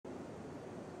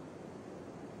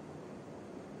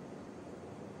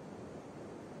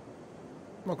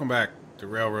Welcome back to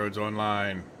Railroads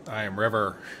Online. I am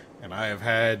Rever, and I have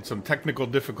had some technical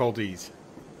difficulties.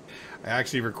 I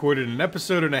actually recorded an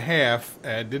episode and a half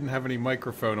and didn't have any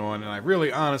microphone on, and I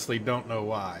really honestly don't know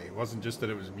why. It wasn't just that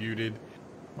it was muted.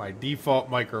 My default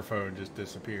microphone just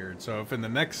disappeared. So if in the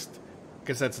next, I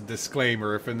guess that's a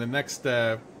disclaimer, if in the next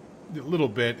little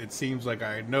bit it seems like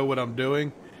I know what I'm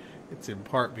doing, it's in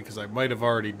part because I might have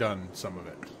already done some of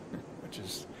it, which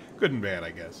is good and bad,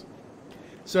 I guess.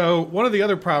 So one of the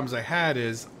other problems I had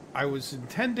is I was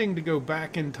intending to go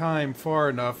back in time far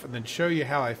enough and then show you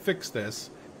how I fix this.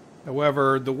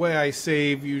 However, the way I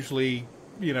save usually,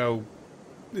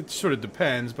 it sort of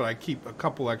depends, but I keep a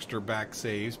couple extra back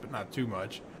saves, but not too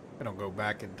much. I don't go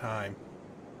back in time.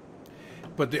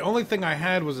 But the only thing I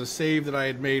had was a save that I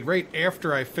had made right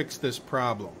after I fixed this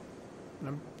problem. And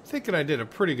I'm thinking I did a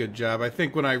pretty good job. I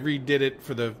think when I redid it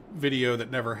for the video that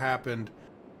never happened,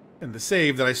 and the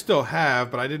save that I still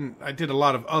have, but I did a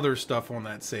lot of other stuff on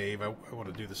that save. I want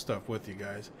to do the stuff with you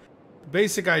guys. The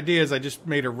basic idea is I just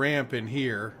made a ramp in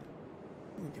here.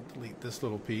 We can delete this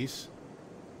little piece.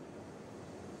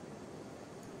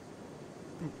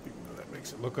 Even though that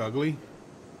makes it look ugly.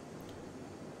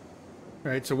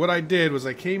 Alright, so what I did was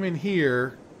I came in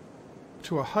here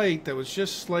to a height that was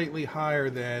just slightly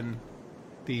higher than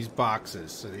these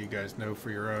boxes, so that you guys know for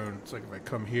your own. It's like if I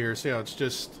come here, see how it's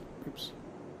just, oops.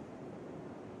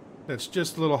 That's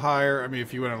just a little higher. I mean,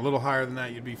 if you went a little higher than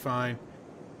that, you'd be fine.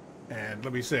 And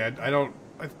let me say, I'm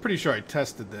pretty sure I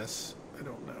tested this. I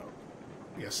don't know.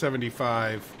 Yeah,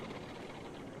 75.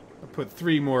 I put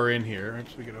 3 more in here,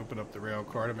 so we can open up the rail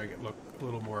car to make it look a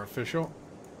little more official.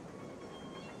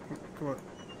 Come on.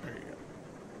 There you go.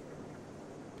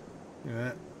 See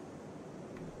that?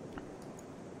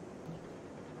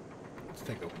 Let's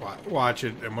take a watch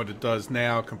it and what it does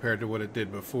now compared to what it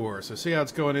did before. So see how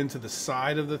it's going into the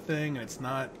side of the thing, and it's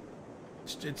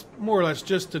more or less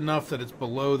just enough that it's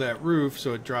below that roof,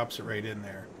 so it drops it right in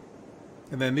there.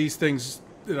 And then these things,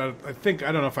 I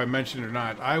don't know if I mentioned it or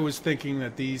not, I was thinking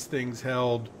that these things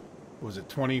held, was it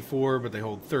 24, but they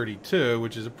hold 32,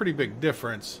 which is a pretty big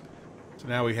difference. So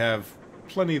now we have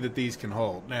plenty that these can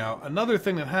hold. Now, another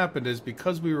thing that happened is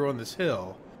because we were on this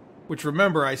hill, which,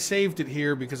 remember, I saved it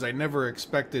here because I never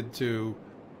expected to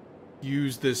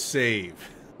use this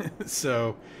save.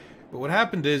 So, but what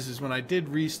happened is when I did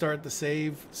restart the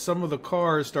save, some of the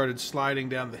cars started sliding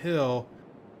down the hill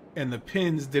and the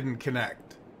pins didn't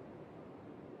connect.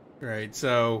 Right,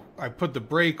 so I put the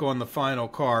brake on the final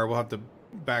car. We'll have to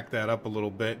back that up a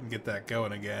little bit and get that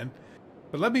going again.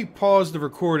 But let me pause the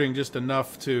recording just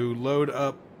enough to load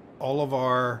up all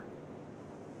of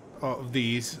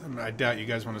these. I doubt you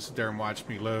guys want to sit there and watch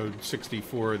me load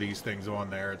 64 of these things on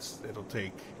there. It'll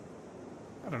take,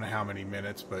 I don't know how many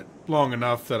minutes, but long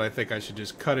enough that I think I should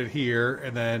just cut it here,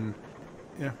 and then,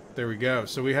 yeah, there we go.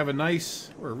 So we have a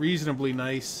nice, or reasonably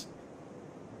nice,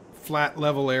 flat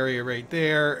level area right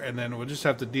there, and then we'll just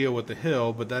have to deal with the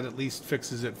hill, but that at least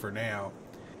fixes it for now.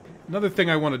 Another thing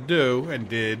I want to do, and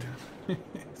did,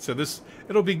 so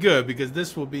it'll be good, because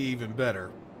this will be even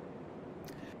better.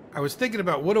 I was thinking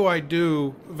about what do I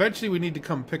do. Eventually we need to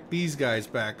come pick these guys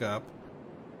back up,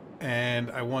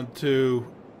 and I want to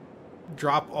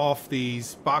drop off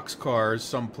these box cars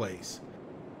someplace.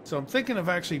 So I'm thinking of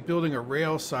actually building a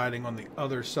rail siding on the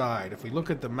other side. If we look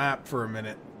at the map for a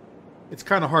minute, it's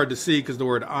kind of hard to see because the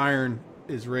word iron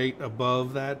is right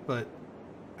above that, but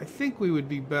I think we would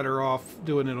be better off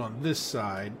doing it on this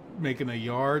side, making a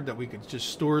yard that we could just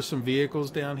store some vehicles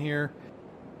down here.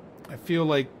 I feel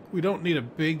like we don't need a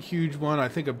big, huge one. I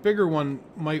think a bigger one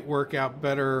might work out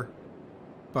better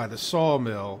by the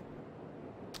sawmill.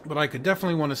 But I could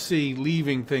definitely want to see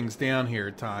leaving things down here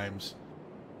at times.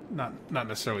 Not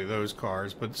necessarily those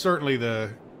cars, but certainly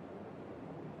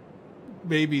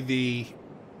maybe the,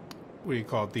 what do you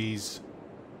call it, these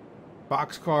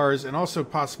box cars, and also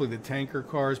possibly the tanker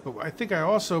cars. But I think I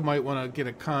also might want to get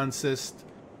a consist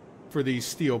for these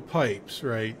steel pipes,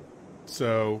 right?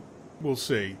 So we'll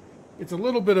see. It's a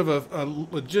little bit of a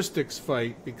logistics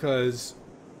fight because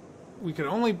we can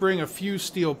only bring a few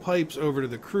steel pipes over to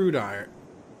the crude iron,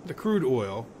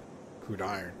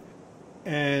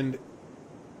 and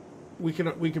we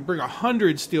can bring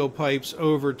 100 steel pipes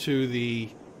over to the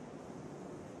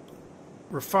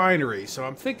refinery. So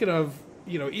I'm thinking of,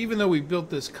 even though we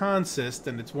built this consist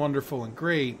and it's wonderful and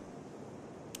great,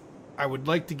 I would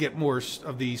like to get more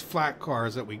of these flat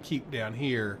cars that we keep down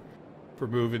here for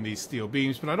moving these steel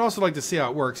beams, but I'd also like to see how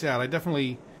it works out. I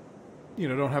definitely,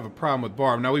 don't have a problem with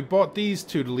bar. Now, we bought these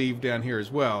 2 to leave down here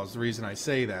as well, is the reason I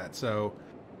say that. So,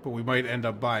 but we might end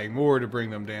up buying more to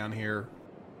bring them down here.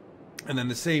 And then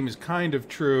the same is kind of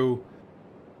true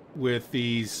with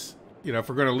these, you know, if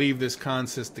we're going to leave this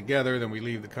consist together, then we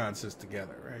leave the consist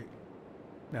together, right?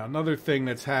 Now, another thing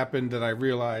that's happened that I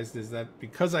realized is that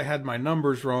because I had my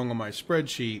numbers wrong on my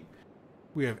spreadsheet,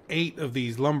 we have 8 of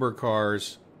these lumber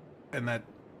cars, and that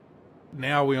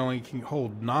now we only can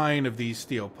hold 9 of these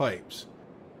steel pipes.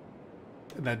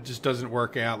 And that just doesn't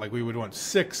work out. Like, we would want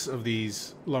 6 of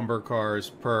these lumber cars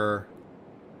per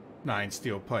 9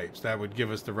 steel pipes. That would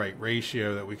give us the right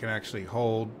ratio that we can actually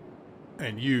hold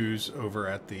and use over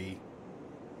at the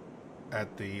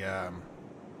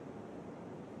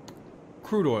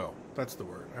crude oil. That's the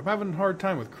word. I'm having a hard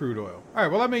time with crude oil. All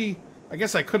right, well, I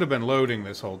guess I could have been loading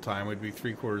this whole time. We'd be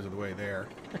 3/4 of the way there.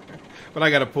 But I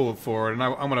got to pull it forward, and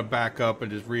I'm going to back up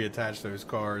and just reattach those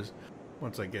cars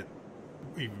once I get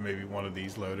even maybe one of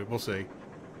these loaded. We'll see.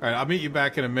 All right, I'll meet you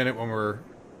back in a minute when we're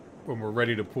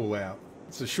ready to pull out.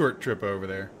 It's a short trip over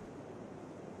there.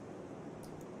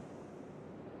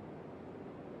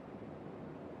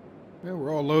 Well,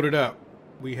 we're all loaded up.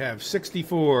 We have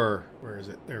 64. Where is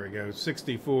it? There we go.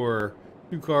 64.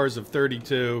 2 cars of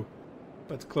 32.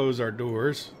 Let's close our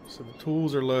doors. So the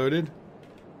tools are loaded.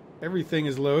 Everything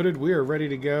is loaded. We are ready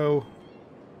to go.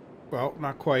 Well,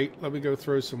 not quite. Let me go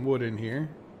throw some wood in here.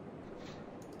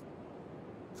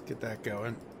 Let's get that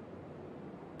going.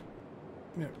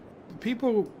 Yeah,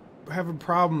 people having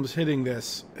problems hitting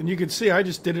this, and you can see I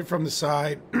just did it from the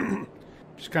side.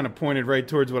 Just kind of pointed right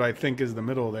towards what I think is the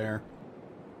middle there.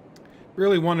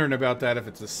 Really wondering about that, if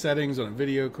it's the settings on a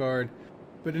video card.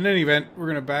 But in any event, we're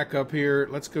going to back up here.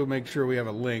 Let's go make sure we have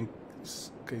a link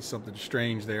in case something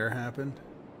strange there happened.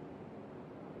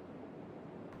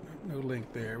 No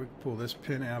link there. We can pull this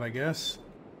pin out, I guess.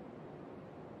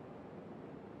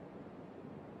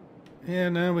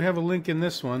 And we have a link in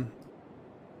this one.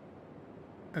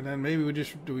 And then maybe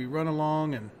do we run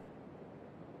along and...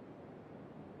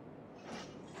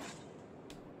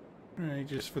 Alright,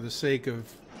 just for the sake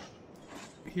of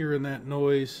hearing that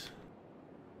noise.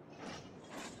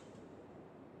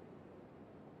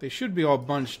 They should be all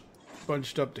bunched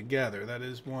up together. That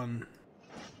is one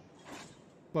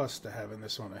plus to having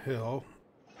this on a hill.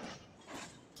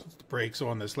 Since the brakes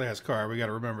on this last car, we got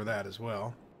to remember that as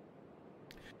well.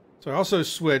 So I also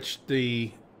switched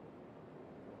the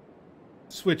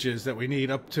switches that we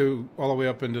need up to all the way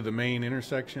up into the main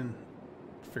intersection.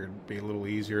 Figured it'd be a little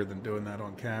easier than doing that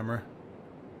on camera.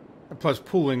 And plus,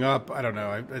 pulling up, I don't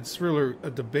know. It's really a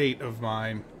debate of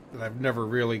mine that I've never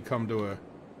really come to a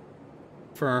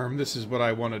firm. This is what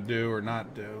I want to do or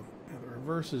not do. Now, the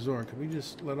reverse is on. Can we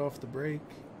just let off the brake?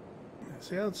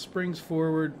 See how it springs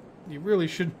forward? You really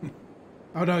shouldn't.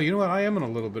 Oh no, you know what? I am in a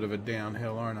little bit of a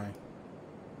downhill, aren't I?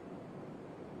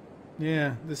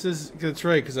 Yeah, that's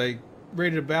right, because I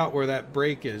rated about where that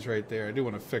brake is right there. I do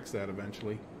want to fix that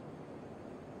eventually.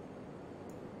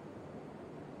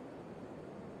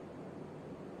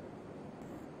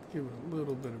 Give it a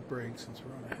little bit of brake since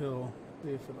we're on a hill.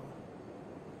 See if it'll...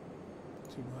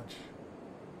 Too much.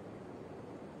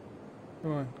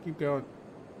 Come on, keep going.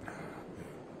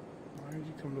 Why did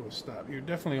you come to a stop? You're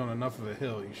definitely on enough of a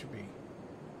hill. You should be... It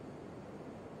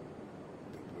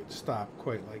would stop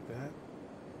quite like that.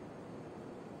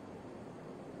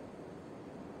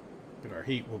 But our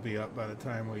heat will be up by the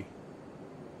time we...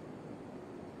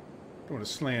 Don't want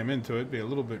to slam into it. Be a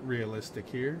little bit realistic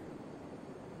here.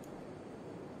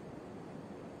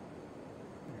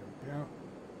 There we go.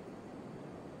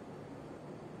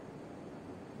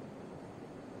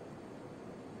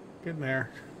 Getting there.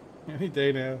 Any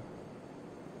day now.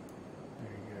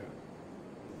 There you go.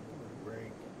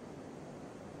 Break.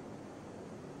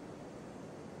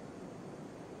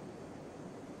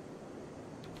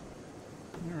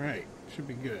 All right. Should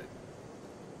be good.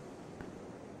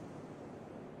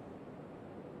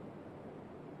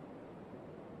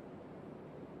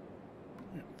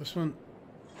 Yeah, this one.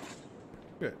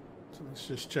 Good. So let's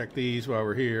just check these while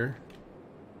we're here.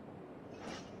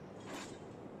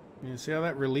 You see how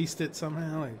that released it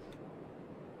somehow? Like,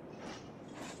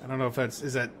 I don't know if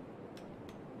is that,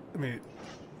 I mean,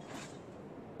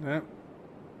 no,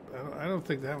 I don't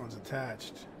think that one's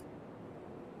attached.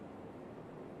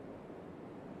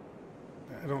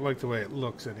 I don't like the way it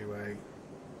looks anyway.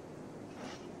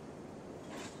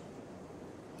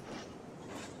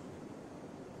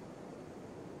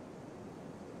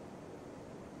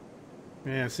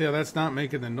 Yeah, see how that's not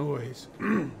making the noise.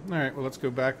 Alright, well, let's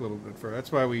go back a little bit further.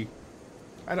 That's why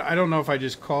I don't know if I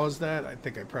just caused that. I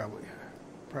think I probably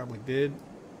did.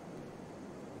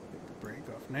 Get the brake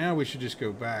off. Now we should just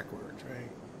go backwards,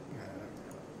 right?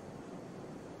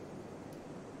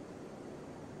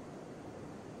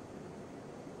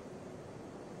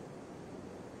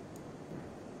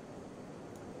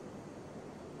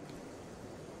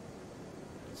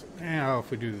 So now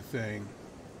if we do the thing,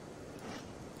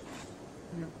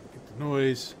 yep, get the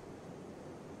noise.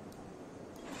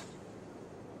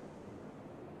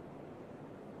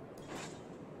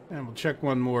 And we'll check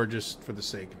one more just for the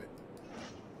sake of it.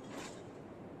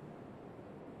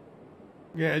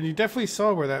 Yeah, and you definitely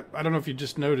saw where that, I don't know if you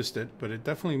just noticed it, but it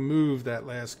definitely moved that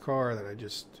last car that I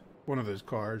just, one of those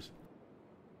cars.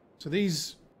 So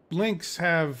these blinks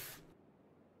have,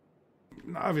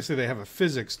 obviously they have a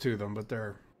physics to them, but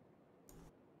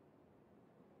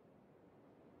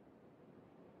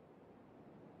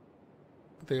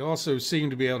they also seem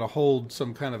to be able to hold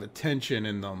some kind of a tension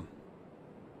in them.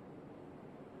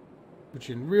 Which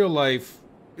in real life,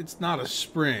 it's not a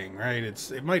spring, right?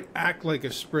 It might act like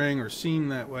a spring or seem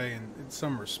that way in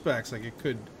some respects. Like it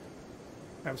could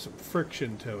have some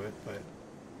friction to it, but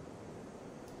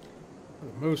for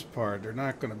the most part, they're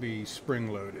not going to be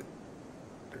spring-loaded.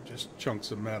 They're just chunks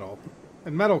of metal.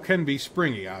 And metal can be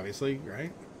springy, obviously,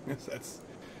 right? That's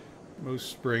most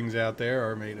springs out there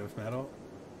are made of metal.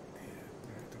 Yeah, I'm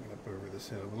going to have to get up over this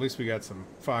hill. At least we got some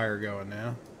fire going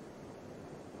now.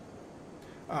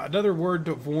 Another word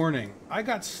of warning. I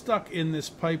got stuck in this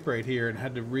pipe right here and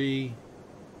had to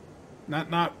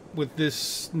not with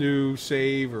this new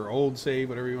save or old save,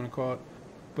 whatever you want to call it,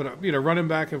 but you know, running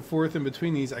back and forth in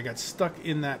between these, I got stuck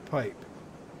in that pipe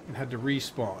and had to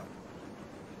respawn.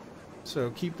 So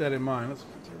keep that in mind. Is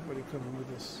everybody coming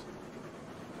with us?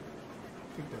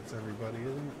 I think that's everybody,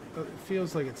 isn't it? It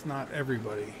feels like it's not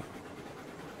everybody.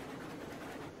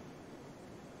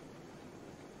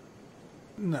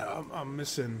 No, I'm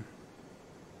missing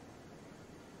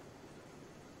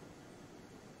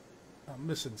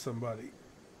somebody.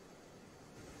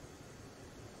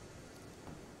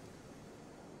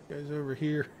 Guys over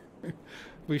here.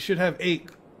 We should have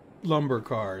 8 lumber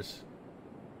cars.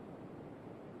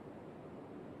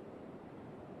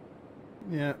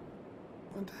 Yeah.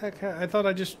 What the heck? I thought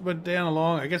I just went down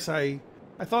along. I guess I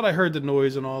thought I heard the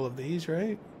noise on all of these,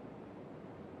 right?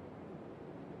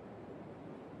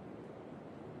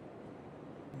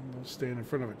 I'll stand in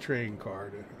front of a train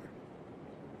car to...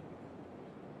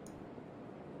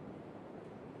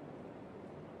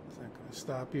 Is that going to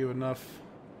stop you enough?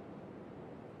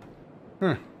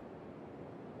 Huh.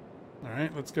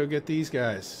 Alright, let's go get these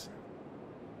guys.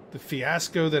 The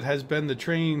fiasco that has been the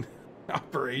train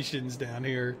operations down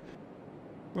here.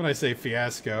 When I say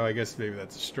fiasco, I guess maybe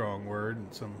that's a strong word in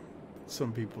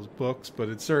some people's books, but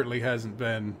it certainly hasn't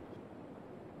been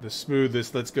the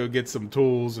smoothest. Let's go get some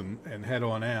tools and head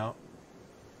on out.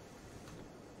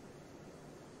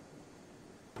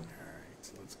 Alright,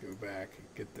 so let's go back and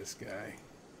get this guy.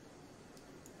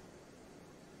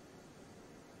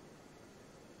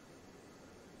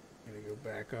 Gonna go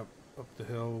back up the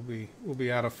hill. We'll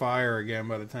be out of fire again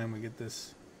by the time we get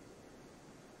this.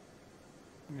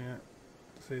 Yeah.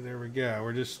 See, there we go.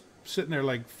 We're just sitting there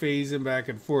like phasing back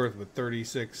and forth with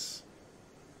 36.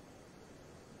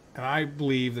 And I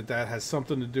believe that that has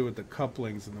something to do with the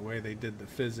couplings and the way they did the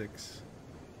physics.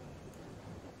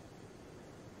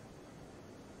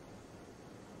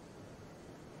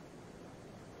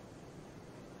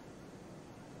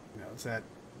 Now, is that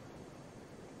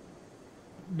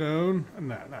known?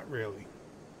 No, not really.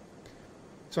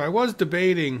 So I was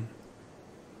debating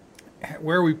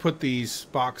where we put these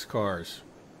box cars.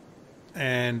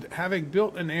 And having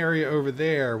built an area over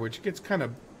there, which gets kind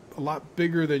of a lot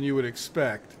bigger than you would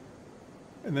expect.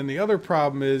 And then the other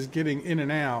problem is getting in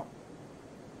and out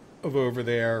of over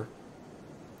there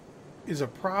is a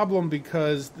problem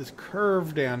because this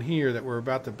curve down here that we're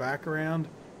about to back around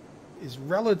is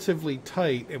relatively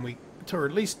tight, and or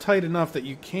at least tight enough that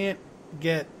you can't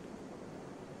get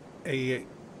a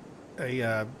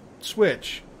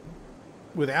switch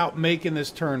without making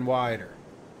this turn wider.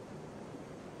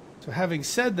 So having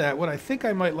said that, what I think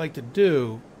I might like to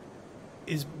do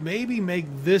is maybe make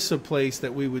this a place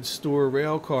that we would store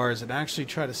rail cars and actually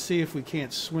try to see if we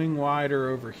can't swing wider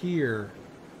over here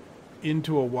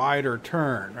into a wider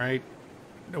turn, right?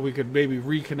 We could maybe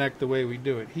reconnect the way we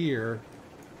do it here,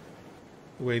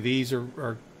 the way these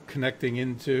are connecting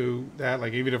into that,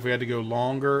 like even if we had to go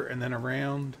longer and then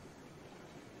around.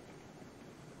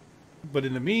 But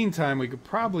in the meantime, we could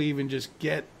probably even just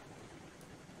get,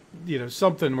 you know,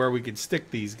 something where we could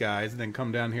stick these guys and then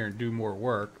come down here and do more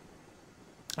work.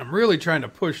 I'm really trying to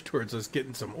push towards us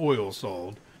getting some oil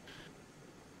sold.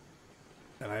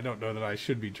 And I don't know that I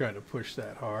should be trying to push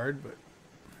that hard, but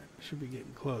I should be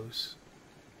getting close.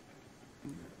 I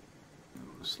don't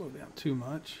want to slow down too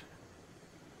much.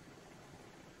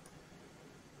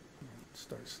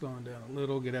 Start slowing down a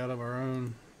little, get out of our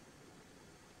own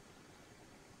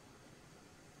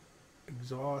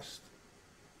exhaust.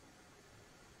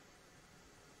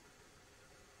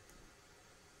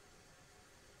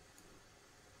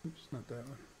 Oops, not that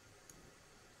one.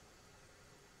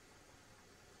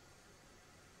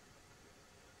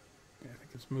 Yeah, I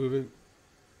think it's moving.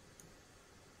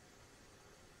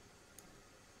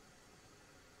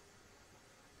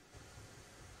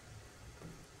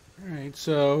 All right,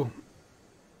 so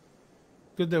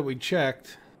good that we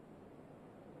checked,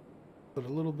 but a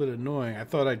little bit annoying. I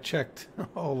thought I checked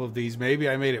all of these. Maybe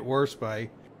I made it worse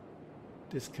by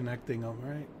disconnecting them,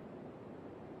 right?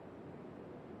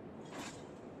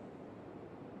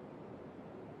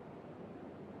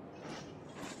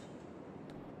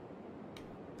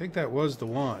 I think that was the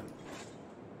one.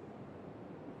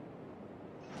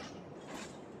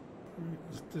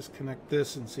 Let's disconnect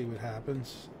this and see what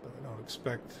happens. I don't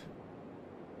expect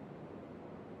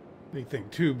anything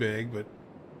too big, but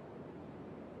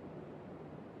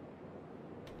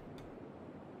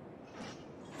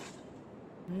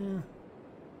yeah.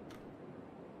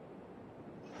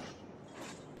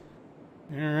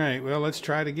 All right, well, let's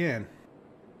try it again.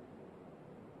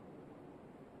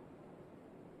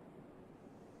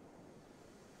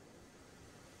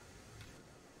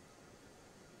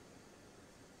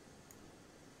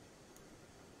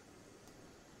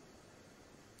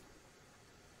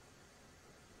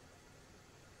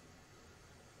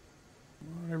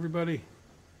 Everybody.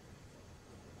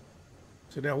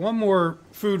 So now one more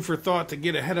food for thought to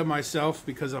get ahead of myself,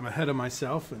 because I'm ahead of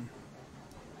myself, and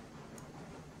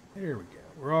there we go.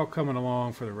 We're all coming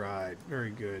along for the ride. Very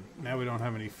good. Now we don't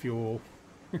have any fuel.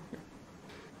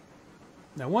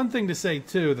 Now one thing to say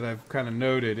too that I've kind of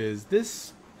noted is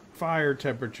this fire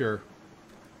temperature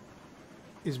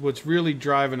is what's really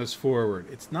driving us forward.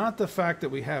 It's not the fact that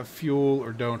we have fuel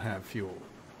or don't have fuel.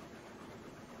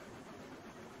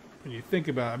 When you think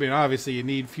about it, I mean, obviously you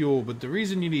need fuel, but the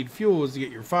reason you need fuel is to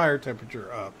get your fire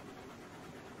temperature up.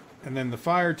 And then the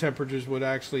fire temperature is what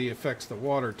actually affects the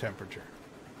water temperature.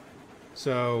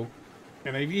 So,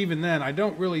 and even then, I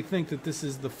don't really think that this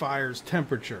is the fire's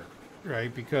temperature,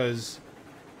 right? Because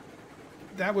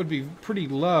that would be pretty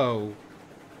low,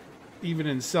 even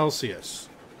in Celsius.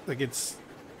 Like it's,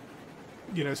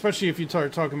 you know, especially if you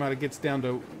start talking about it gets down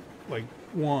to like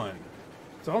 1.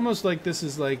 It's almost like this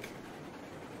is like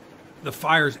the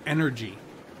fire's energy.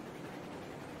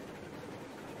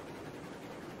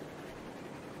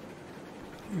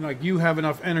 Like you have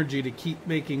enough energy to keep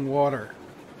making water.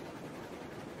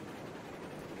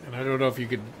 And I don't know if you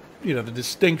could, you know, the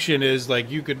distinction is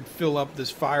like you could fill up this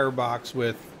firebox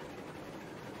with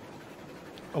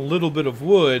a little bit of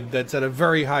wood that's at a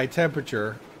very high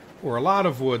temperature, or a lot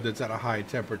of wood that's at a high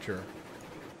temperature.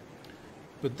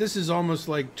 But this is almost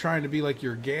like trying to be like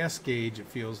your gas gauge, it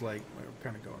feels like. We're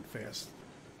kind of going fast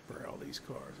for all these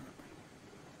cars.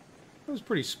 It was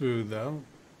pretty smooth, though.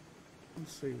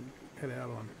 Let's see, head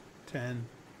out on 10.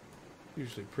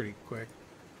 Usually pretty quick.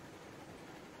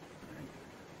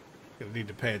 Gonna need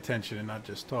to pay attention and not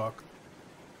just talk.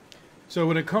 So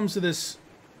when it comes to this,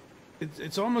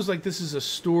 it's almost like this is a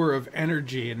store of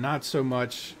energy and not so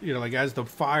much, you know, like as the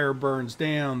fire burns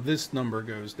down, this number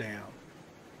goes down.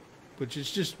 Which is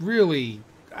just really,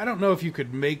 I don't know if you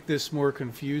could make this more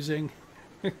confusing.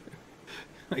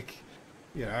 Like,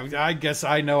 you know, I guess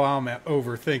I know I'm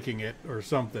overthinking it or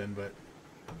something,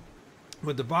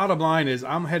 but the bottom line is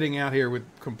I'm heading out here with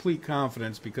complete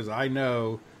confidence because I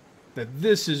know that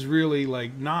this is really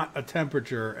like not a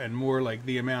temperature and more like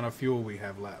the amount of fuel we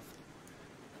have left.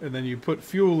 And then you put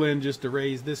fuel in just to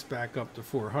raise this back up to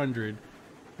 400.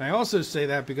 And I also say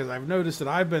that because I've noticed that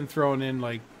I've been throwing in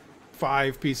like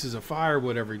 5 pieces of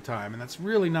firewood every time, and that's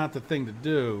really not the thing to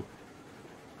do.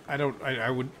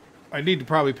 I need to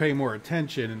probably pay more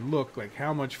attention and look like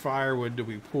how much firewood do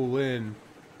we pull in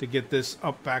to get this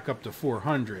back up to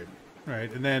 400, right?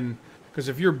 And then, because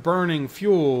if you're burning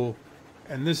fuel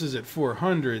and this is at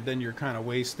 400, then you're kind of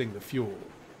wasting the fuel,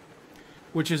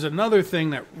 which is another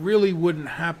thing that really wouldn't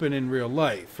happen in real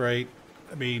life, right?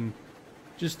 I mean,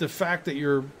 just the fact that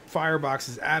your firebox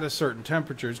is at a certain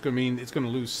temperature is going to mean it's going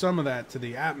to lose some of that to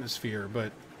the atmosphere,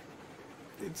 but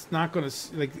it's not going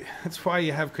to, like, that's why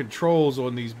you have controls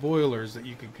on these boilers that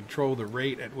you can control the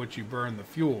rate at which you burn the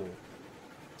fuel.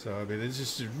 So, I mean, it's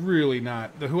just really not,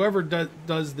 whoever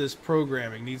does this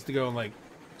programming needs to go and, like,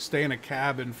 stay in a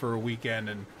cabin for a weekend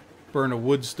and burn a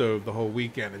wood stove the whole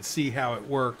weekend and see how it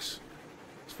works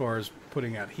as far as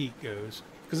putting out heat goes.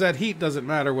 Because that heat doesn't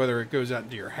matter whether it goes out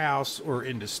into your house or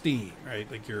into steam, right?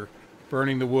 Like you're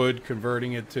burning the wood,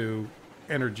 converting it to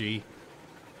energy,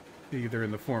 either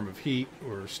in the form of heat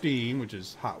or steam, which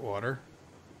is hot water.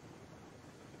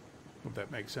 Hope that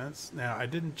makes sense. Now, I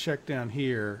didn't check down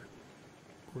here.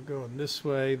 We're going this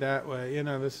way, that way. You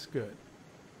know, this is good.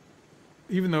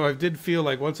 Even though I did feel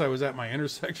like once I was at my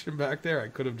intersection back there, I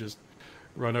could have just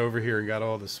run over here and got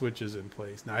all the switches in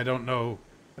place. Now, I don't know.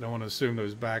 I don't want to assume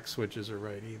those back switches are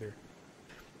right either.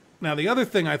 Now, the other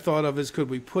thing I thought of is, could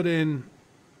we put in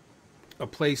a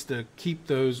place to keep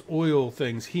those oil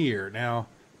things here? Now,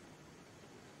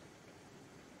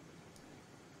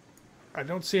 I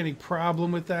don't see any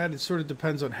problem with that. It sort of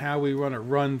depends on how we want to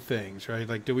run things, right?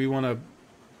 Like, do we want to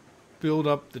build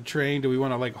up the train? Do we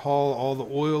want to, like, haul all the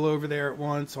oil over there at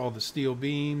once, all the steel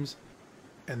beams,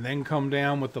 and then come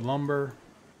down with the lumber?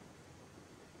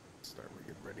 We're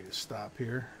getting ready to stop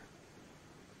here.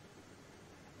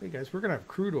 Hey guys, we're gonna have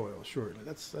crude oil shortly.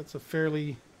 That's a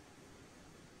fairly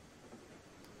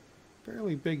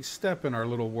big step in our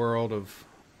little world of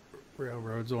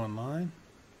railroads online.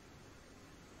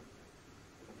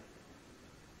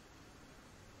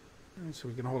 And so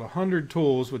we can hold 100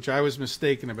 tools, which I was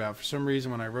mistaken about. For some reason,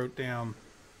 when I wrote down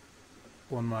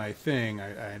on my thing, I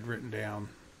had written down,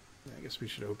 I guess we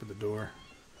should open the door.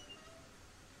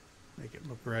 Make it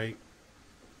look right.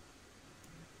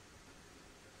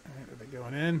 All right, are they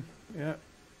going in? Yeah,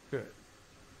 good.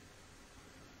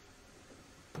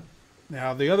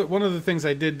 Now, one of the things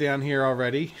I did down here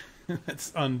already,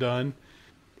 that's undone,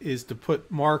 is to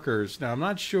put markers. Now, I'm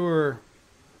not sure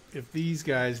if these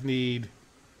guys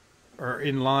are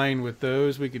in line with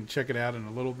those. We can check it out in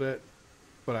a little bit.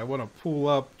 But I want to pull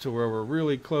up to where we're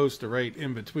really close to right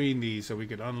in between these, so we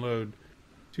could unload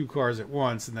 2 cars at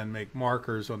once and then make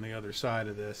markers on the other side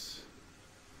of this.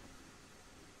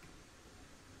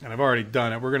 And I've already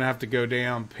done it. We're going to have to go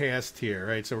down past here,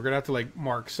 right? So we're going to have to, like,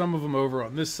 mark some of them over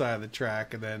on this side of the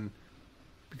track, and then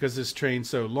because this train's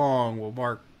so long, we'll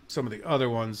mark some of the other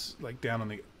ones, like, down on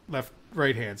the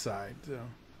right-hand side. So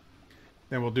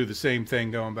then we'll do the same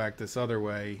thing going back this other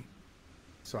way.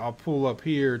 So I'll pull up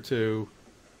here to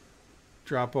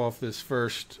drop off this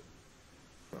first.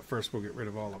 Well, first, we'll get rid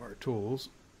of all of our tools.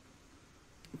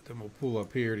 Then we'll pull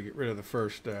up here to get rid of the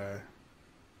first. Take the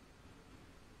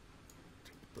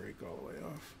brake all the way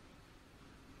off.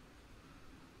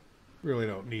 Really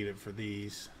don't need it for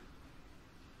these.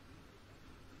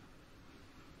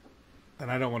 And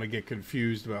I don't want to get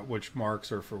confused about which marks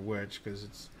are for which, because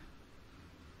it's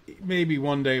maybe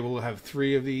one day we'll have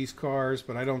 3 of these cars,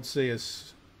 but I don't see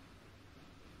us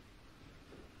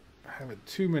having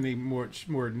too many much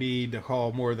more need to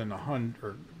haul more than 100,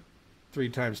 or 3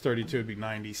 times 32 would be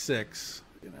 96.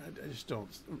 You know, I just don't.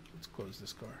 Let's close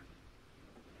this car.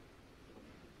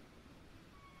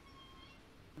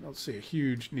 I don't see a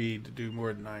huge need to do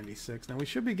more than 96. Now we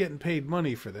should be getting paid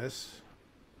money for this.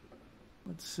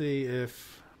 Let's see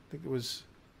if I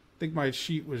think my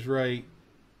sheet was right.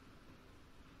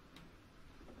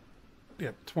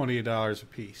 Yep, $28 a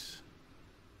piece.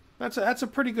 That's a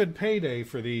pretty good payday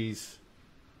for these.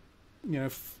 You know,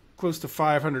 close to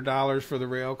 $500 for the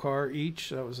rail car each.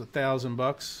 That was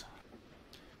 $1,000.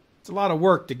 It's a lot of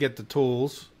work to get the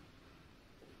tools.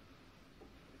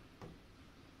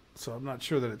 So I'm not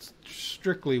sure that it's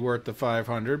strictly worth the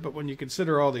 $500, but when you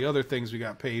consider all the other things we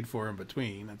got paid for in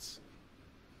between, it's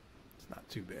not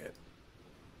too bad.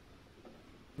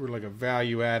 We're like a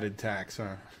value-added tax,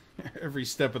 huh? Every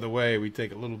step of the way, we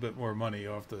take a little bit more money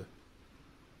off the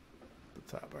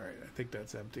top. All right, I think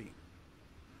that's empty.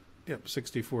 Yep,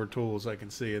 64 tools I can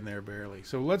see in there barely.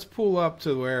 So let's pull up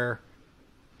to where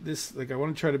this, like, I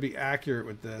want to try to be accurate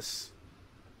with this,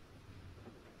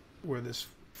 where this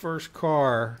first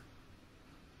car,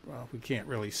 well, we can't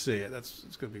really see it.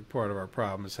 It's going to be part of our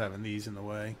problem, is having these in the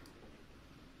way.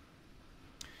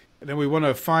 And then we want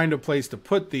to find a place to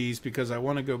put these, because I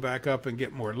want to go back up and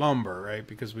get more lumber, right?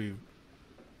 Because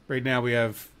right now we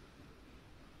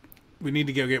need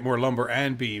to go get more lumber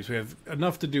and beams. We have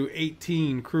enough to do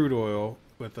 18 crude oil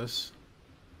with us.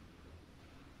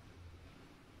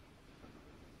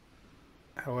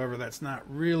 However, that's not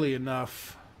really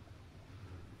enough.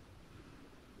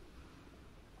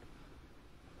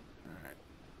 All right.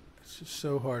 It's just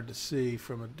so hard to see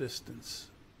from a distance.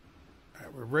 All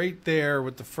right, we're right there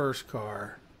with the first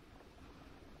car.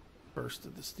 First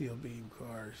of the steel beam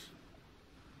cars.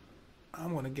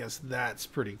 I'm going to guess that's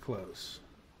pretty close.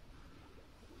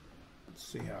 Let's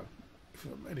see if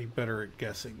I'm any better at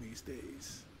guessing these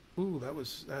days. Ooh,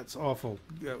 that's awful.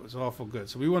 That was awful good.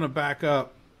 So we want to back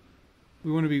up.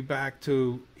 We want to be back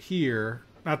to here.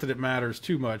 Not that it matters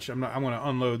too much. I'm going to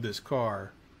unload this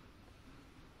car.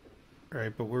 All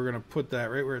right, but we're going to put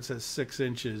that right where it says 6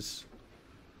 inches.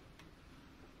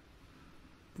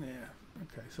 Yeah.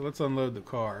 Okay. So let's unload the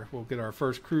car. We'll get our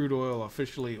first crude oil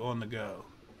officially on the go,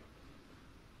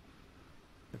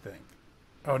 I think.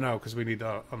 Oh, no, because we need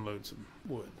to unload some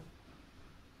wood.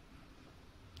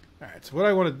 All right, so what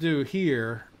I want to do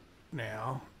here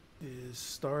now is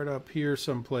start up here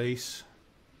someplace.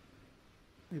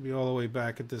 Maybe all the way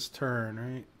back at this turn,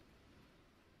 right?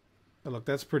 Oh, look,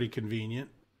 that's pretty convenient.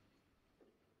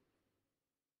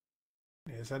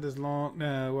 Is that as long?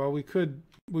 No, well,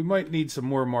 we might need some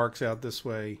more marks out this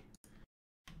way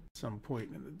at some point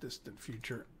in the distant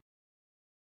future.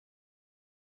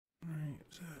 All right,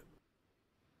 is that?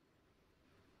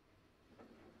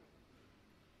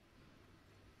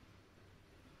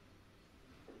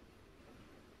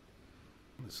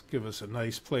 Let's give us a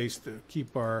nice place to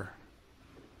keep our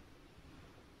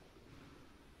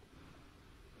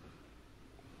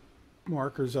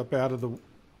markers up out of the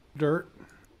dirt.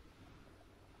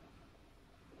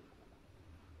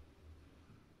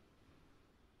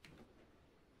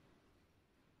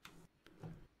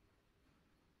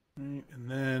 Right, and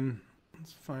then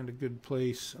let's find a good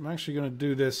place. I'm actually going to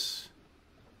do this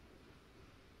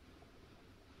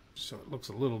so it looks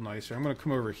a little nicer. I'm going to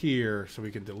come over here so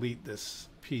we can delete this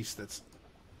piece that's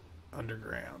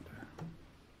underground.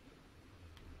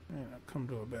 And I'll come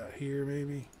to about here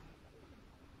maybe.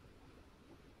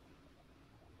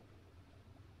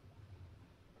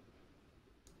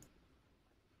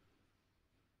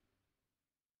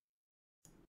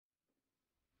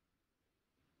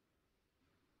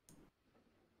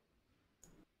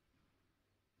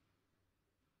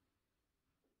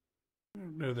 I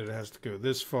don't know that it has to go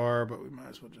this far, but we might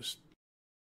as well just,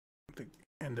 I think,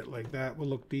 end it like that. Will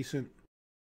look decent.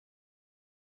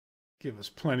 Give us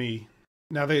plenty.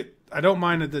 Now, I don't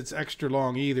mind that it's extra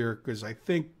long either, because I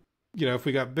think, you know, if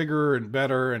we got bigger and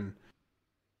better, and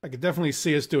I could definitely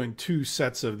see us doing 2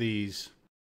 sets of these.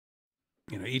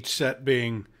 You know, each set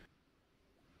being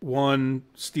 1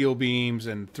 steel beams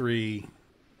and 3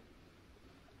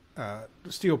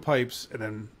 steel pipes, and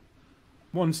then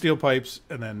 1 steel pipes,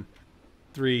 and then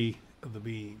 3 of the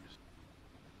beams.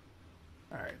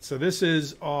 All right, so this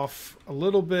is off a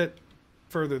little bit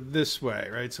further this way,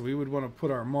 right? So we would want to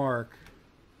put our mark.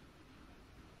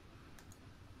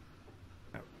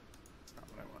 No, that's not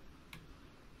what I want.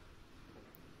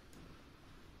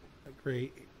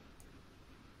 Great.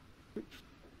 Oops.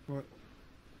 What?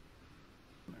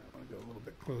 No, I want to go a little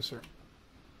bit closer.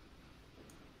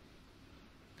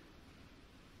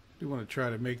 Do want to try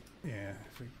to make, yeah,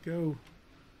 if we go.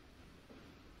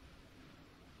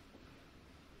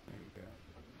 There you go.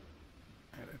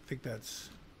 And I think that's,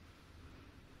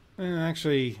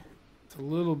 actually, it's a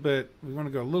little bit, we want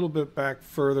to go a little bit back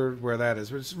further where that is.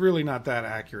 But it's really not that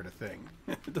accurate a thing.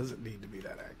 It doesn't need to be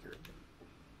that accurate.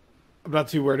 I'm not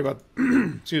too worried about,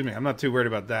 excuse me, I'm not too worried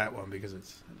about that one because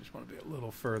it's, I just want to be a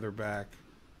little further back.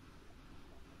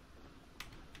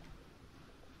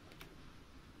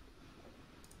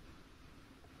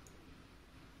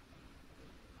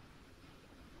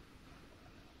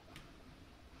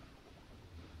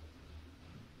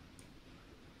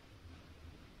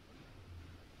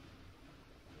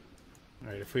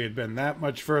 All right, if we had been that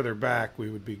much further back, we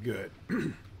would be good.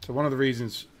 So one of the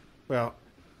reasons, well,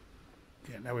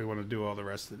 yeah, now we want to do all the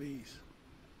rest of these.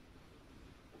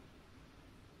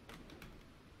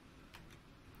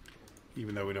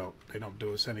 Even though they don't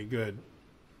do us any good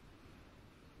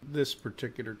this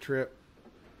particular trip.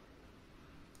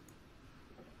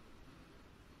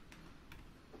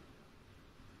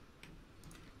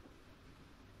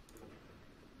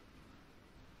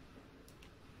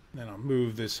 Then I'll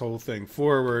move this whole thing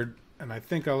forward, and I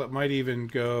think it might even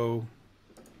go.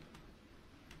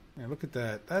 Yeah, look at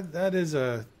that. That is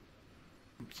a.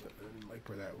 Oops, I didn't like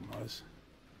where that one was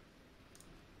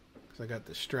because I got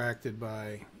distracted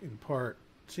by, in part.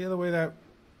 See the way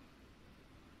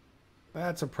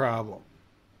that's a problem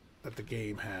that the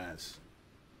game has.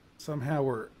 Somehow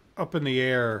we're up in the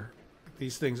air.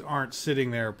 These things aren't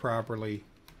sitting there properly.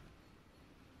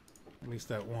 At least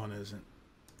that one isn't.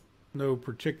 No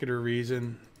particular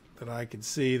reason that I can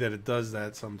see that it does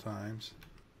that sometimes.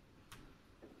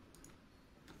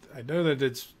 I know that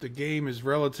the game is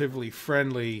relatively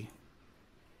friendly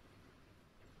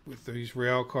with these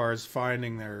rail cars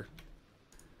finding their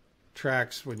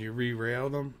tracks when you re-rail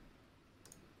them.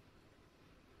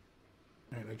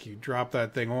 Right, like you drop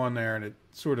that thing on there and it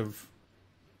sort of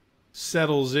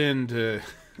settles in to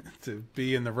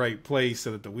be in the right place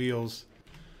so that the wheels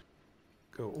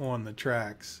go on the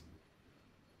tracks.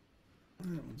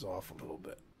 That one's off a little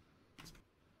bit.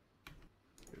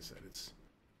 Like I said,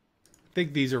 I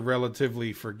think these are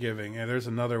relatively forgiving. Yeah, there's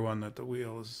another one that the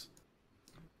wheels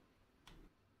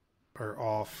are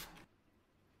off.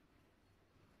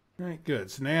 All right, good.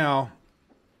 So now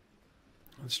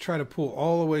let's try to pull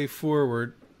all the way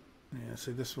forward. Yeah,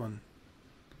 see this one.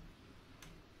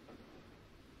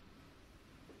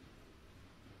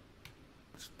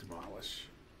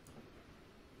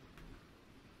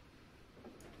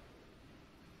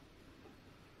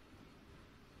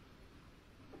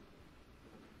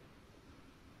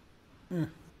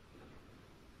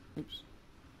 Oops.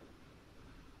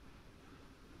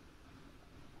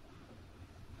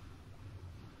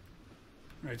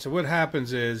 All right, so what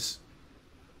happens is,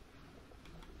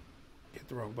 hit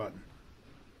the wrong button.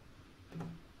 We're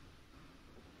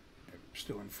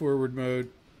still in forward mode.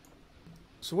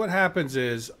 So what happens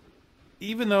is,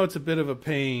 even though it's a bit of a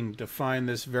pain to find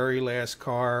this very last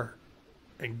car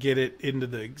and get it into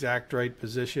the exact right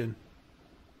position,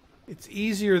 it's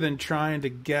easier than trying to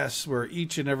guess where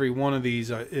each and every one of these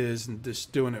is and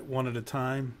just doing it one at a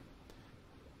time.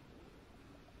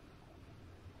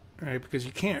 Right, because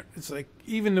you can't, it's like,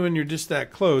 even when you're just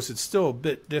that close, it's still a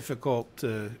bit difficult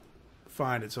to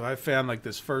find it. So I found, like,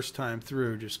 this first time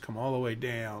through, just come all the way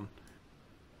down.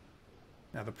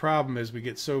 Now the problem is we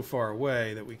get so far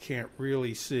away that we can't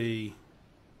really see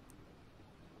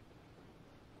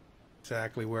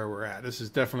exactly where we're at. This is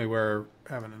definitely where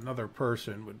having another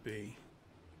person would be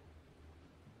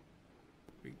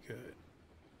good.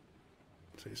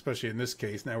 So especially in this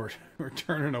case, now we're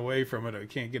turning away from it. I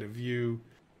can't get a view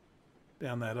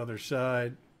down that other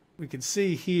side. We can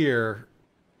see here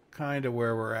kind of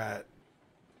where we're at.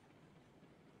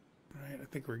 Right, I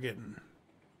think we're getting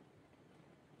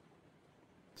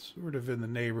sort of in the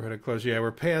neighborhood of close. Yeah,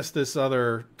 we're past this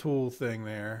other tool thing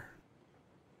there.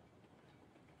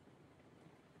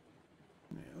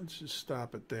 Yeah, let's just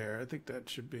stop it there. I think that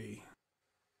should be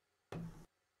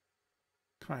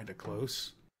kind of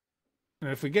close.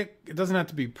 And if we get, it doesn't have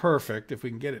to be perfect. If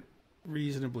we can get it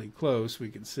reasonably close, we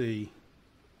can see,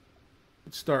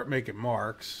 start making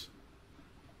marks.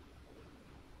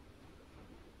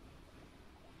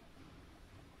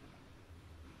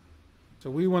 So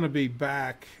we want to be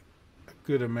back a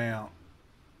good amount,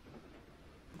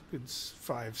 good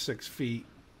 5-6 feet,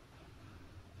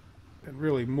 and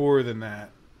really more than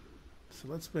that. So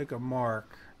let's make a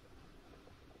mark.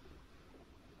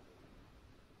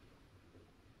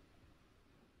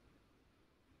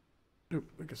 Oop,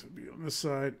 I guess it'd be on this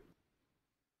side.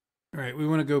 All right, we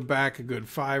want to go back a good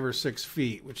 5 or 6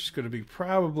 feet, which is going to be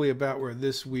probably about where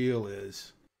this wheel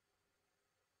is.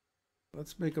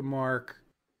 Let's make a mark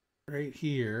right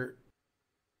here.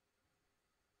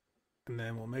 And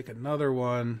then we'll make another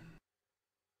one,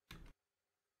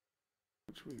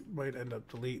 which we might end up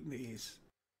deleting these,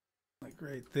 like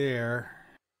right there.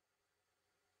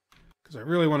 Because I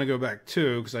really want to go back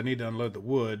 2, because I need to unload the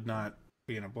wood, not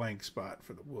be in a blank spot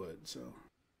for the wood, so.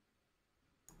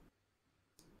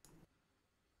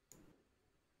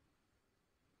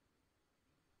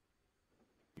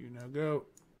 You now go.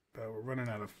 We're running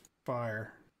out of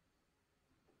fire.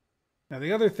 Now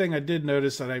the other thing I did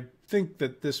notice, and I think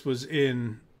that this was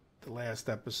in the last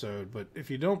episode, but if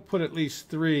you don't put at least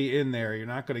 3 in there, you're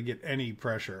not going to get any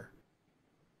pressure.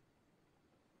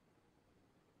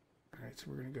 All right, so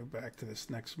we're going to go back to this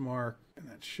next mark, and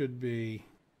that should be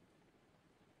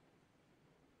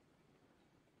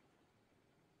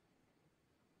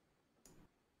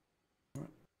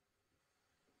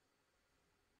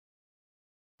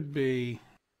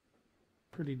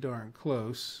pretty darn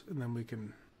close, and then we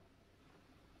can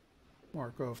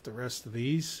mark off the rest of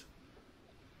these.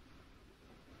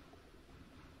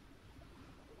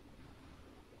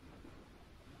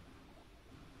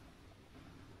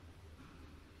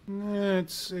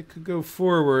 It could go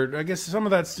forward. I guess some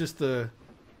of that's just the,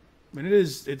 I mean,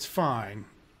 it's fine.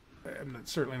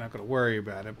 Certainly not going to worry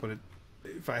about it, but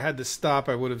if I had to stop,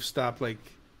 I would have stopped like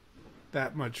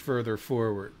that much further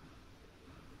forward.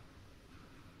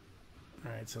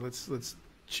 All right, so let's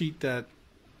cheat that.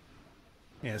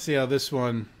 Yeah, see how this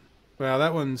one, well,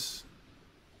 that one's,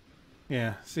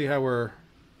 yeah, see how we're,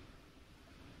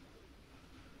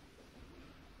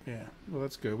 yeah, well,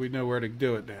 that's good. We know where to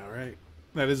do it now, right?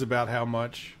 That is about how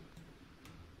much.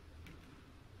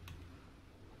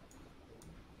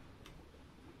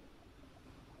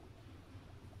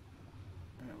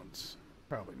 That one's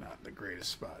probably not the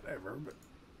greatest spot ever, but.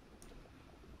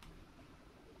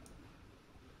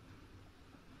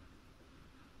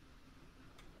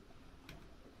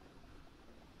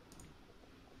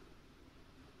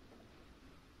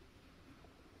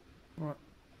 What?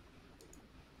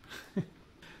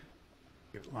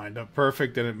 Get it lined up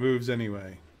perfect and it moves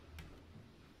anyway.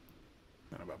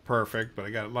 Not about perfect, but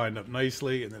I got it lined up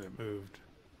nicely and then it moved.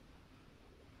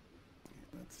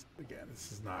 That's, again,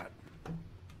 this is not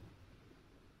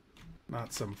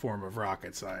some form of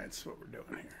rocket science what we're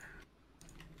doing here.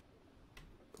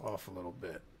 Off a little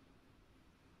bit.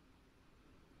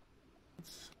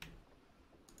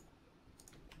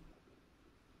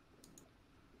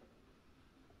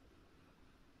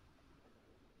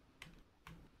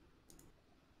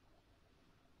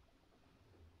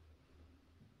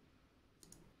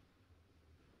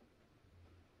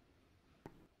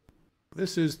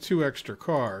 This is 2 extra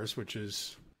cars, which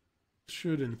is,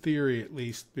 should in theory at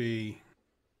least be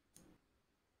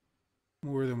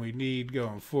more than we need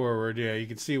going forward. Yeah, you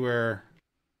can see where,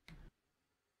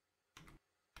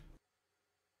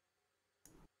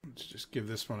 let's just give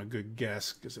this one a good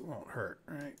guess because it won't hurt,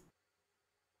 right?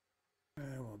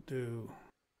 And we'll do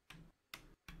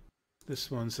this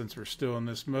one since we're still in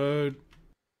this mode.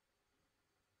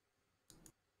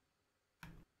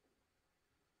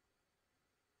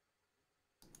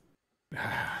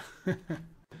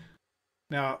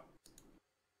 Now,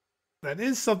 that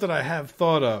is something I have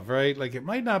thought of, right? Like, it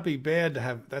might not be bad to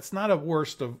have, that's not the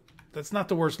worst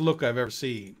look I've ever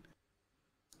seen.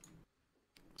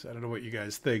 So I don't know what you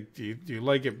guys think. Do you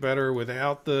like it better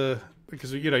without the,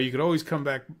 because, you know, you could always come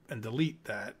back and delete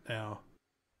that now.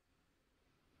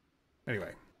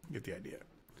 Anyway, you get the idea.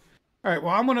 All right,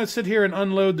 well, I'm going to sit here and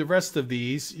unload the rest of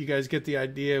these. You guys get the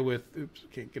idea with, oops,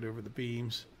 can't get over the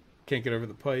beams. Can't get over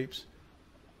the pipes.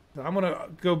 So I'm going to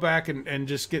go back and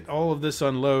just get all of this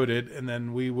unloaded, and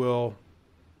then we will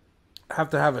have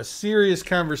to have a serious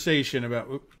conversation about,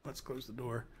 oops, let's close the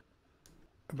door,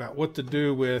 about what to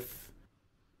do with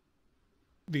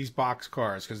these box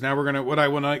cars. Because now we're going to, what I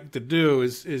would like to do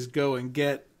is go and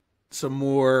get some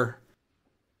more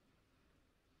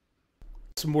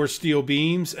steel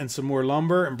beams and some more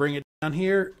lumber and bring it down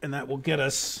here, and that will get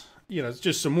us, you know, it's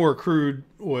just some more crude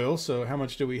oil. So how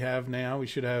much do we have now? We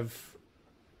should have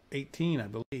 18, I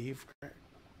believe.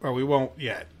 Or we won't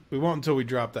yet. We won't until we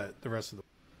drop the rest of the.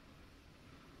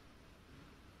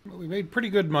 Well, we made pretty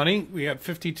good money. We had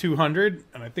 5,200,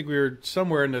 and I think we were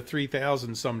somewhere in the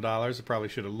 3,000 some dollars. I probably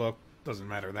should have looked. Doesn't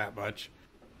matter that much.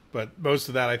 But most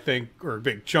of that, I think, or a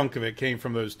big chunk of it, came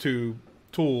from those 2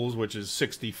 tools, which is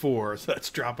 64. So that's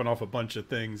dropping off a bunch of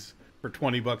things for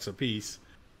 20 bucks a piece.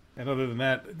 And other than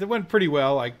that, it went pretty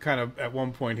well. I kind of, at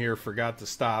one point here, forgot to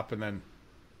stop, and then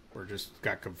we just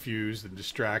got confused and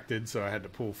distracted, so I had to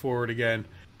pull forward again.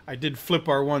 I did flip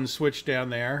our one switch down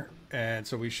there, and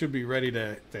so we should be ready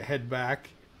to head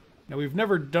back. Now, we've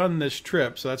never done this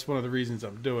trip, so that's one of the reasons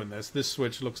I'm doing this. This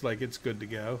switch looks like it's good to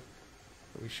go.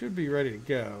 But we should be ready to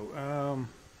go.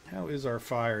 How is our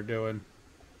fire doing?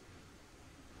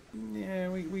 Yeah,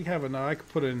 we have enough. I could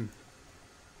put in...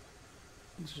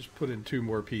 Let's just put in 2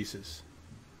 more pieces,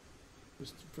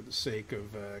 just for the sake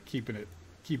of keeping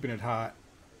it hot.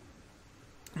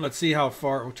 Let's see how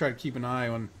far. We'll try to keep an eye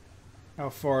on how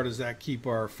far does that keep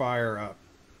our fire up,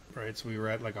 right? So we were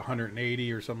at like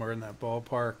 180 or somewhere in that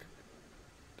ballpark.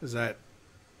 Does that,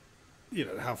 you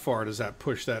know, how far does that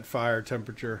push that fire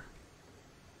temperature?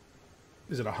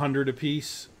 Is it 100 a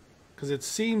piece? Because it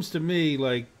seems to me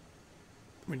like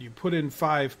when you put in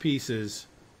 5 pieces,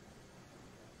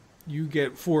 you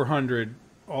get 400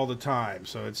 all the time.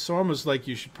 So it's almost like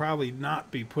you should probably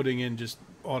not be putting in just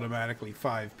automatically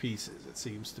 5 pieces. It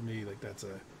seems to me like that's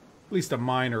at least a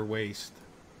minor waste.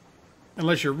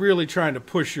 Unless you're really trying to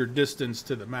push your distance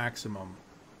to the maximum,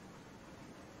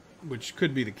 which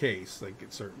could be the case. Like,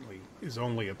 it certainly is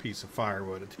only a piece of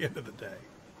firewood at the end of the day.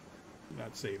 You're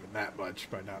not saving that much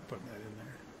by not putting that in there.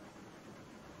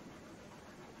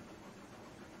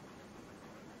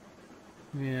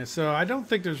 Yeah, so I don't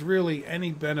think there's really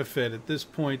any benefit at this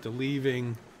point to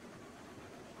leaving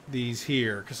these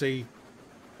here, because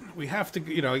we have to,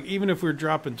 you know, even if we're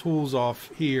dropping tools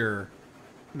off here,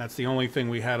 and that's the only thing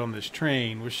we had on this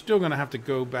train, we're still going to have to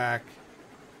go back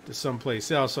to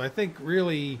someplace else. So I think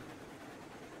really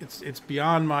it's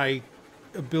beyond my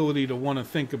ability to want to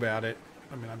think about it.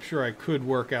 I mean, I'm sure I could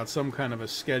work out some kind of a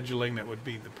scheduling that would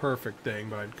be the perfect thing,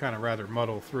 but I'd kind of rather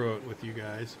muddle through it with you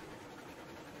guys.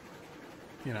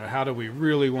 You know, how do we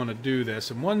really want to do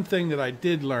this? And one thing that I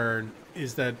did learn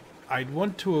is that I'd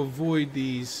want to avoid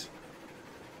these.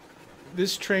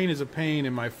 This train is a pain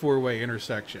in my 4-way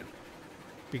intersection,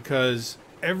 because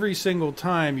every single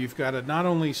time you've got to not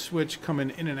only switch coming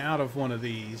in and out of one of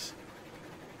these,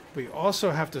 but you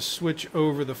also have to switch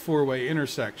over the 4-way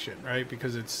intersection, right?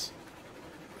 Because it's,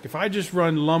 if I just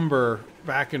run lumber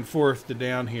back and forth to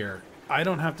down here, I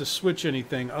don't have to switch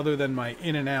anything other than my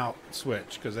in and out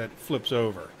switch, because that flips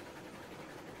over.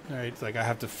 Right? It's like I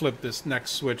have to flip this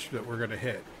next switch that we're going to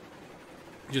hit,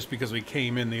 just because we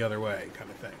came in the other way, kind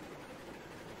of thing.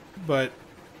 But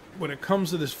when it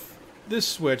comes to this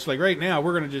switch, like right now,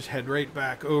 we're going to just head right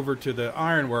back over to the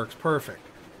ironworks, perfect.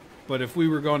 But if we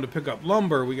were going to pick up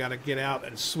lumber, we got to get out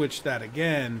and switch that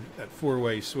again, that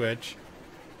 4-way switch.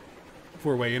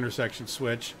 4-way intersection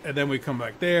switch, and then we come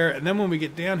back there, and then when we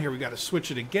get down here we got to switch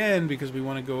it again because we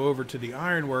want to go over to the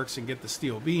ironworks and get the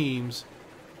steel beams,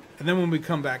 and then when we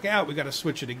come back out we got to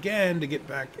switch it again to get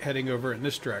back heading over in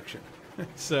this direction.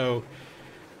 So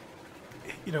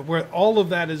you know, where all of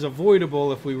that is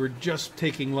avoidable if we were just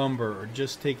taking lumber or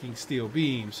just taking steel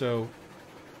beam. So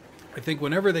I think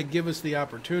whenever they give us the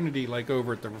opportunity, like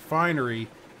over at the refinery,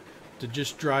 to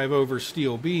just drive over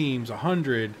steel beams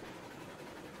 100,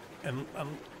 and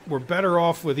we're better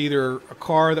off with either a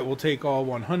car that will take all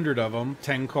 100 of them,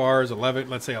 10 cars, 11,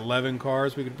 let's say 11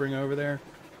 cars we could bring over there,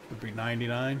 would be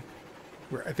 99.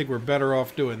 I think we're better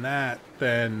off doing that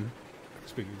than,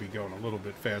 because we could be going a little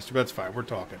bit faster, but that's fine, we're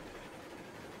talking.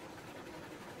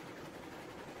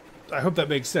 I hope that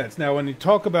makes sense. Now, when you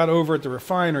talk about over at the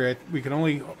refinery, we can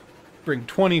only bring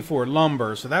 24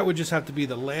 lumber, so that would just have to be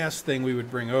the last thing we would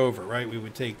bring over, right? We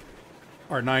would take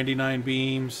our 99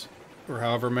 beams, or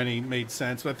however many made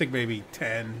sense. But I think maybe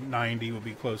 10, 90 would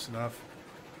be close enough.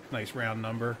 Nice round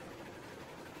number.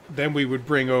 Then we would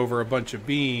bring over a bunch of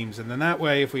beams, and then that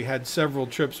way, if we had several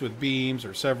trips with beams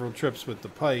or several trips with the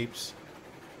pipes,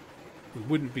 we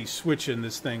wouldn't be switching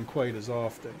this thing quite as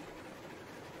often.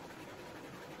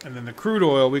 And then the crude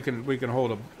oil, we can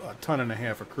hold a ton and a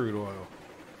half of crude oil.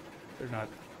 They're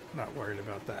not worried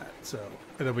about that. So,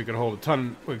 and then we could hold a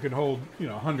ton. We could hold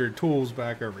 100 tools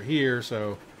back over here.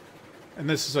 So, and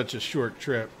this is such a short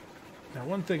trip. Now,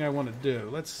 one thing I want to do.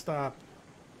 Let's stop.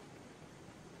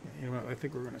 You know what? I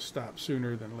think we're going to stop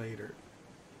sooner than later.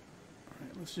 All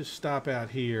right, let's just stop out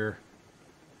here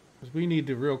because we need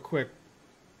to real quick,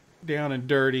 down and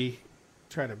dirty,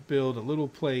 try to build a little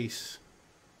place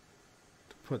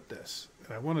put this.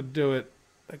 And I want to do it,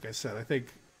 like I said, I think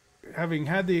having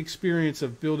had the experience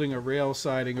of building a rail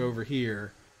siding over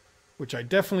here, which I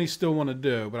definitely still want to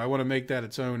do, but I want to make that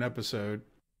its own episode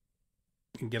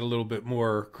and get a little bit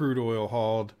more crude oil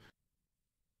hauled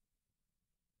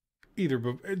either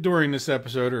during this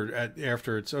episode or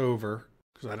after it's over,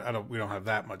 because we don't have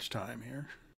that much time here.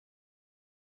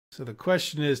 So the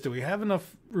question is, do we have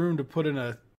enough room to put in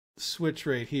a switch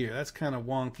right here? That's kind of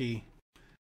wonky.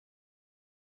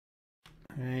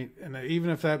 Right, and even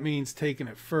if that means taking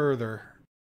it further,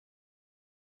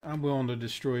 I'm willing to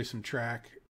destroy some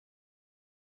track.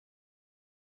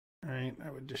 All right, I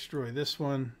would destroy this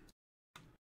one,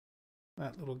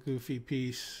 that little goofy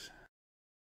piece.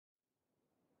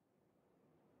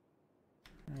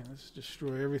 All right, let's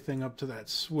destroy everything up to that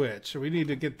switch. So we need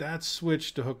to get that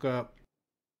switch to hook up.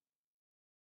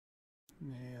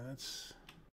 Yeah, let's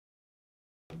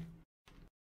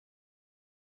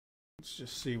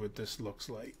just see what this looks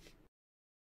like.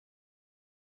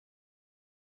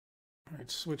 All right,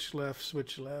 switch left,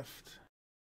 switch left.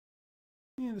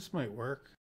 Yeah, this might work.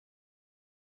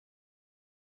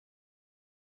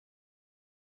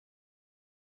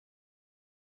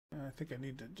 I think I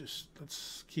need to just,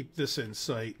 let's keep this in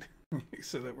sight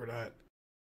so that we're not.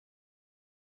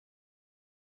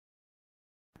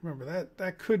 Remember,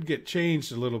 that could get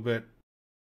changed a little bit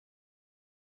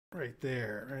right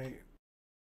there, right?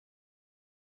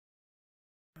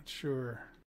 Not sure.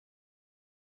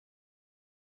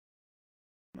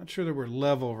 Not sure that we're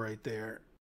level right there.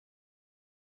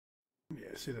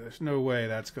 Yeah, see, there's no way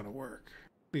that's going to work.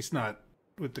 At least not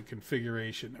with the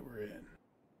configuration that we're in.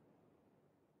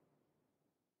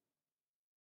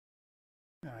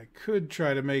 Now, I could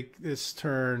try to make this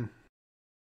turn.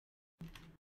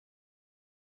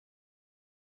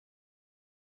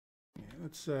 Yeah,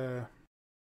 let's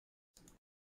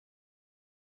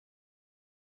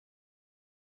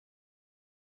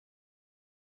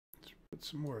put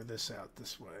some more of this out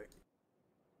this way.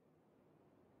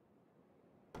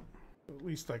 At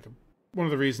least I could. One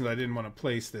of the reasons I didn't want to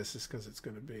place this is because it's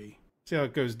going to be. See how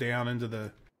it goes down into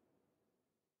the.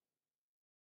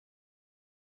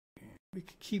 We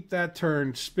could keep that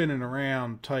turn spinning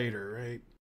around tighter, right?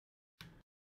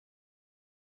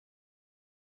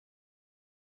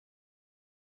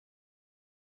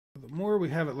 The more we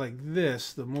have it like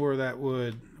this, the more that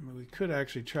would. I mean, we could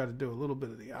actually try to do a little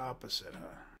bit of the opposite,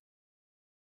 huh?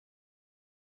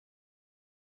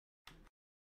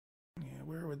 Yeah,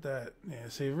 where would that... Yeah,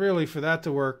 see, really, for that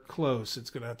to work close, it's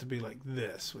going to have to be like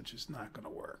this, which is not going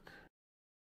to work.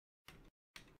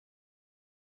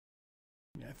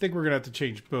 Yeah, I think we're going to have to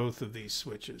change both of these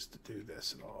switches to do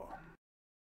this at all.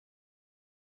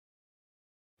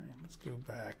 All right, let's go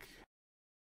back.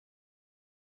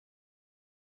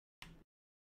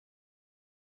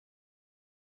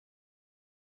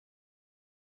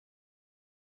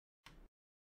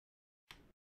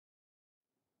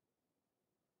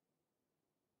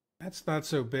 That's not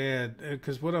so bad,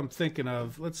 because what I'm thinking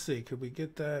of, let's see, could we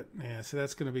get that? Yeah, so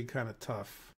that's going to be kind of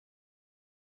tough.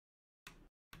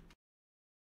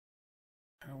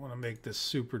 I don't want to make this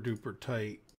super duper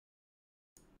tight.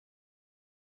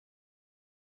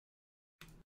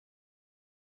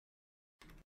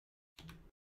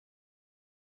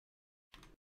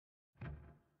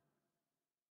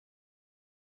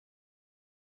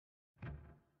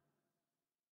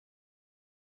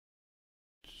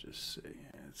 just see.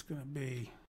 It's going to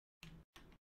be...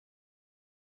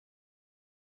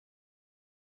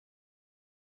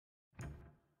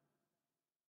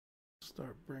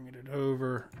 Start bringing it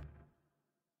over.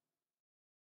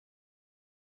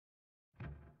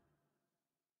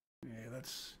 Yeah,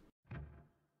 that's...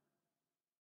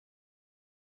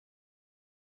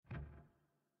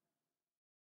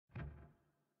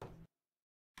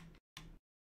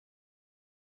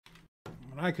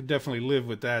 I could definitely live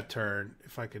with that turn.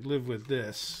 If I could live with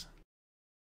this,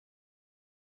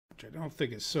 which I don't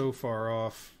think is so far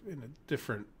off in a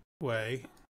different way.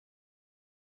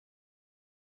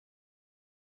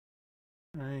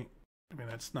 Right? I mean,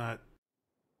 that's not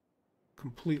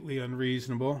completely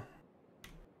unreasonable.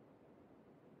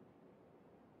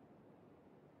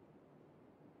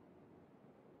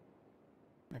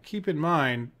 Now keep in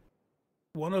mind,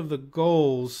 one of the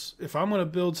goals, if I'm going to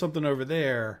build something over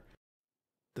there,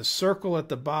 the circle at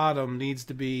the bottom needs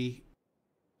to be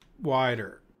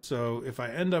wider. So if I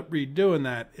end up redoing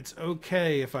that, it's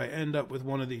okay if I end up with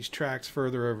one of these tracks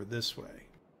further over this way.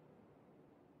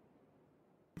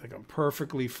 Like, I'm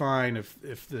perfectly fine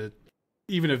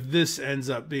even if this ends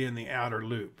up being the outer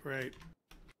loop, right?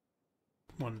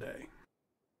 One day.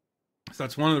 So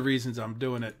that's one of the reasons I'm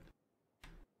doing it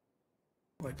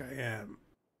like I am.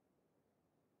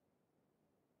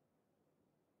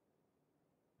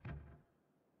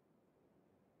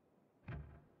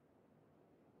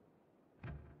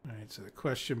 All right, so the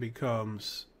question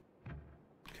becomes,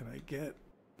 can I get...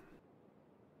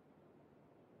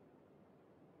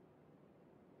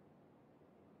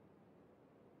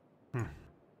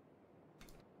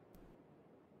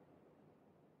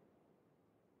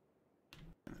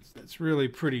 That's really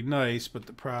pretty nice, but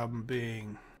the problem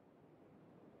being...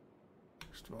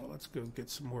 First of all, let's go get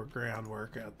some more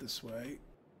groundwork out this way.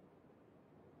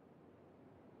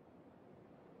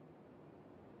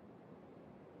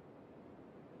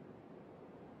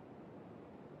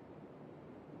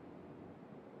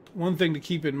 One thing to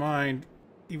keep in mind,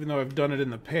 even though I've done it in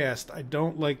the past, I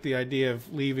don't like the idea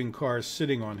of leaving cars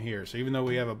sitting on here. So even though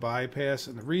we have a bypass,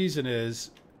 and the reason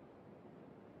is,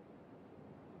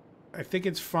 I think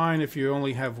it's fine if you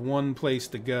only have one place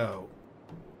to go.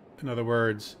 In other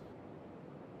words,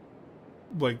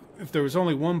 like if there was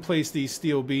only one place these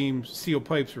steel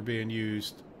pipes were being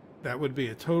used, that would be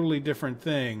a totally different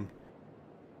thing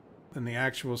than the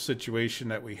actual situation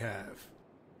that we have.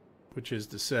 Which is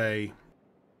to say,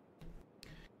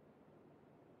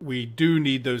 we do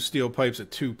need those steel pipes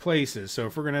at two places. So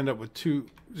if we're going to end up with two,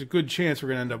 there's a good chance we're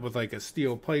going to end up with like a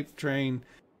steel pipe train.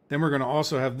 Then we're going to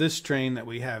also have this train that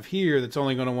we have here that's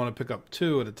only going to want to pick up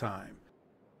two at a time.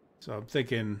 So I'm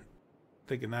thinking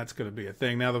that's going to be a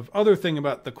thing. Now, the other thing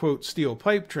about the, quote, steel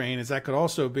pipe train is that could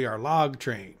also be our log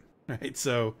train, right?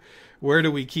 So where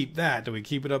do we keep that? Do we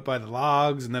keep it up by the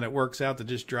logs and then it works out to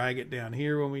just drag it down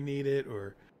here when we need it?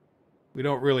 Or we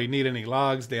don't really need any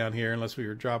logs down here unless we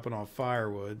were dropping off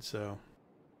firewood. So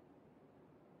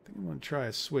I think I'm going to try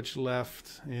a switch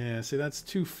left. Yeah, see, that's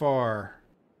too far.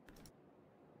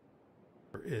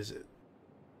 Or is it?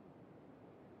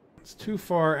 It's too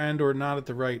far and or not at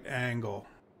the right angle.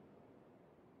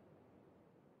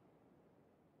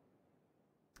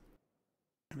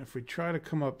 And if we try to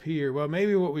come up here, well,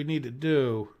 maybe what we need to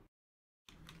do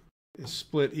is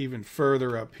split even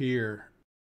further up here.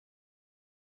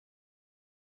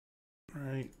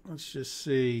 Right, let's just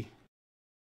see.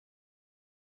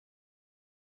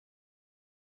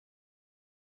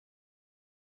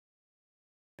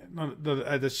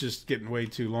 That's just getting way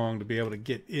too long to be able to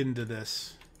get into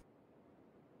this.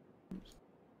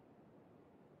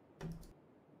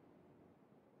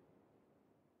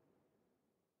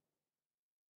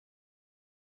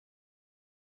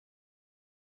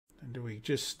 And do we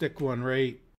just stick one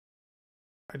right?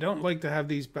 I don't like to have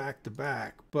these back to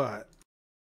back, but...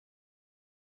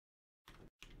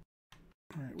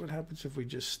 Alright, what happens if we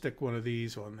just stick one of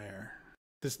these on there?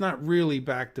 It's not really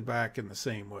back to back in the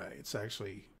same way. It's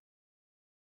actually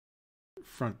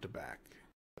front to back.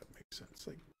 That makes sense.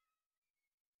 Like,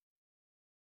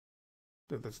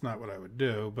 that's not what I would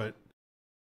do, but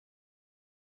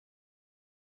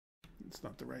it's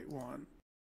not the right one.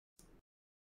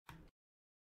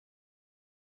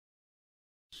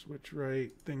 Switch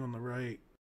right, thing on the right.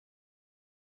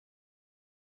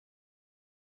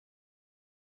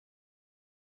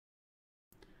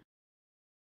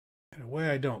 In a way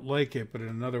I don't like it, but in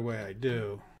another way I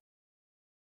do.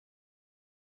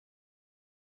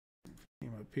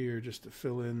 Came up here just to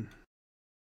fill in.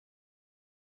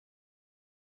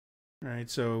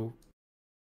 Alright, so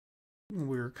when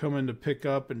we were coming to pick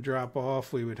up and drop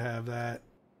off, we would have that.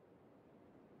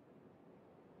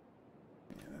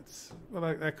 Yeah, Well,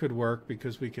 that could work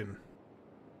because we can,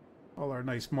 all our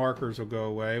nice markers will go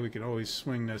away. We can always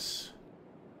swing this,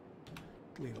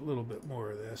 leave a little bit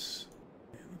more of this.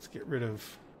 And let's get rid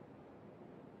of,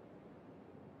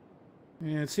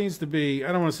 yeah, it seems to be,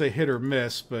 I don't want to say hit or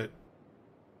miss, but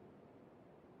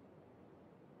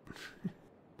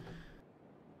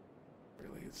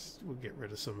really we'll get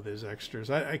rid of some of those extras.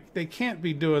 They can't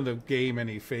be doing the game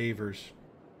any favors.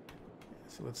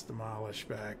 So let's demolish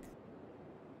back.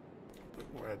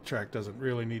 But that track doesn't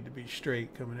really need to be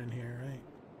straight coming in here, right?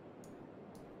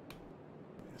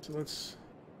 So let's,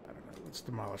 I don't know, let's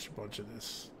demolish a bunch of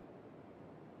this.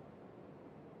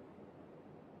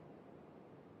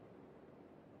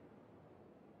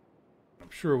 I'm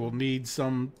sure we'll need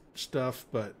some stuff,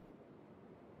 but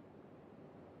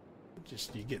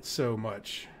just you get so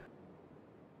much.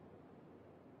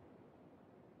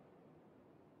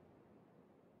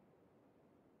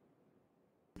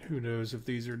 Who knows if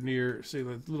these are near, see,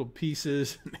 the little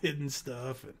pieces and hidden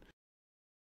stuff and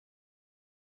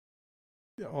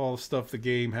all the stuff the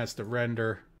game has to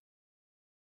render.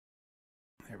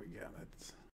 There we go.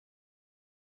 That's,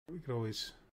 we could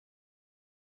always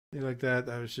be like that.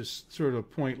 That was just sort of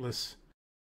pointless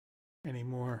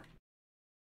anymore.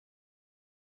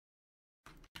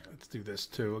 Let's do this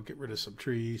too. I'll get rid of some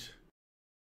trees.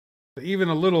 But even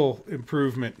a little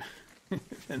improvement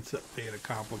ends up being a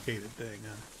complicated thing.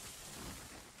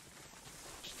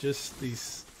 It's just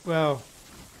these, well,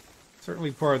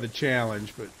 certainly part of the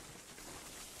challenge, but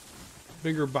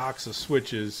bigger box of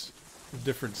switches of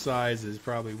different sizes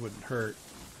probably wouldn't hurt.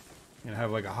 You know,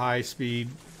 have like a high speed.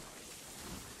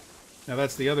 Now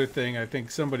that's the other thing I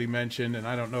think somebody mentioned, and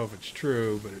I don't know if it's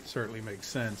true, but it certainly makes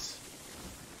sense,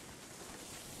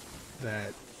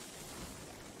 that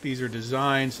these are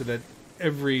designed so that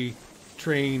every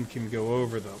train can go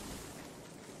over them.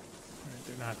 Right?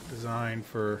 They're not designed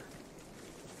for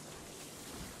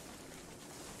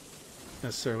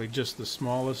necessarily just the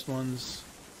smallest ones.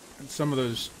 And some of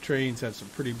those trains have some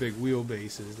pretty big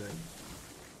wheelbases that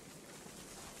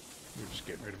you're just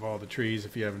getting rid of all the trees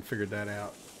if you haven't figured that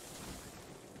out.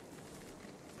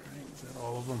 Right, is that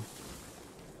all of them?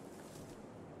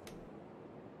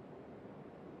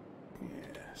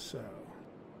 Yeah, so.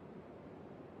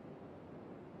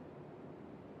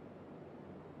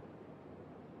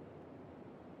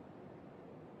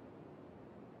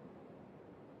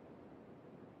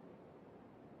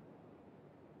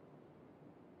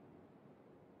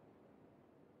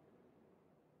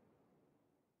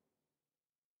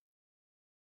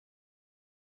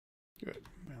 Good.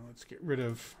 Now let's get rid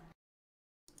of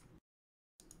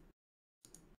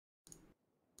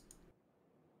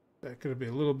that. Could be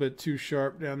a little bit too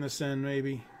sharp down this end,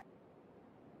 maybe.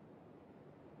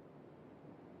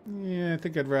 Yeah, I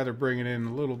think I'd rather bring it in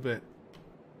a little bit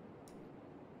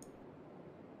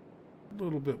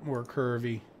more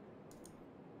curvy.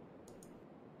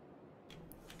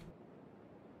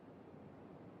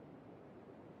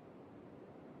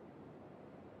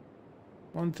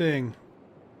 One thing.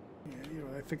 Yeah, you know,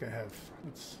 I think I have.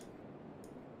 Let's.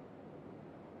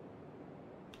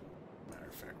 Matter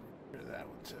of fact, get rid of that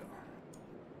one too.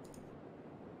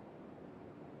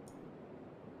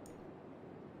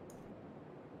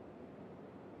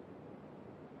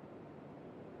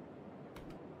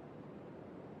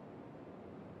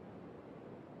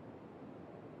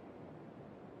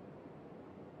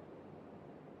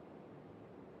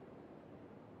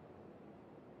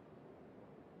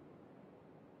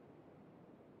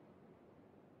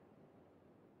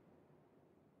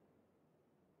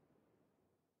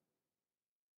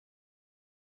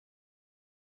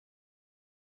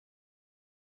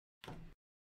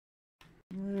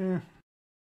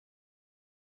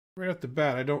 Right off the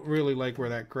bat, I don't really like where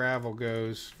that gravel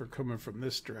goes for coming from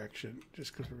this direction,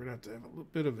 just because we're going to have a little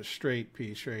bit of a straight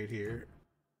piece right here.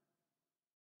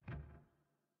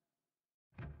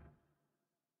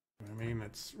 I mean,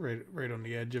 that's right on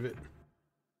the edge of it.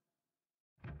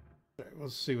 Right, we'll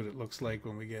see what it looks like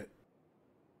when we get.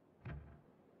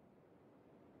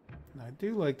 And I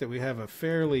do like that we have a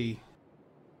fairly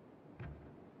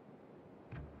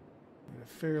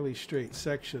straight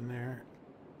section there.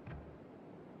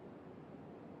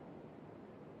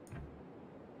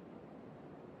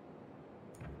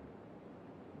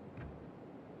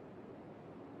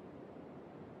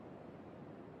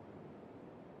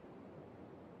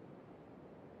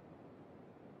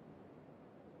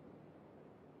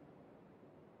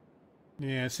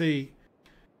 Yeah, see,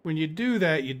 when you do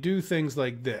that, you do things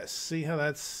like this. See how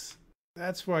that's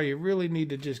why you really need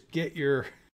to just get your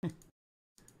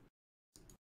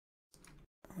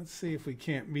let's see if we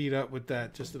can't meet up with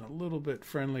that just in a little bit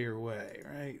friendlier way,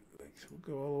 right? Like Like, so we'll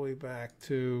go all the way back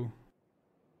to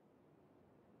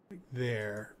like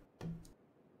there.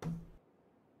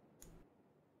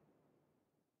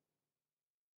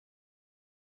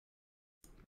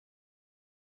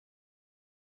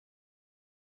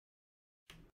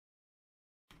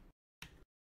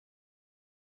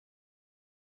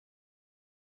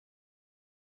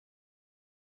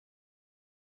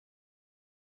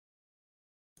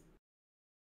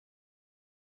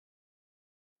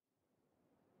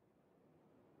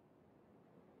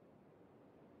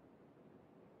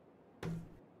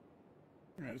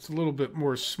 It's a little bit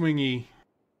more swingy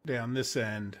down this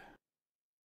end.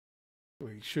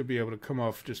 We should be able to come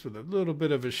off just with a little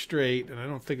bit of a straight, and I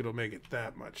don't think it'll make it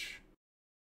that much.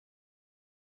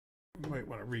 We might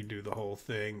want to redo the whole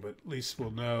thing, but at least we'll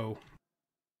know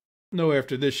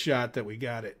after this shot that we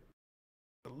got it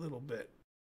a little bit.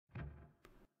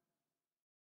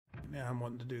 Now I'm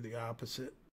wanting to do the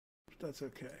opposite, but that's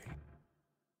okay.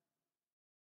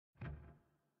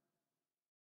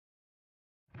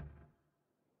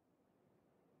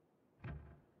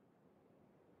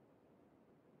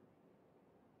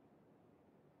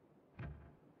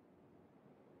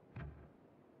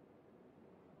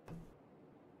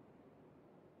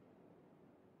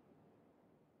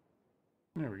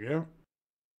 There we go.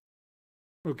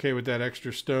 Okay with that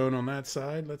extra stone on that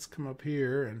side. Let's come up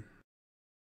here and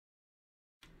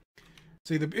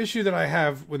see, the issue that I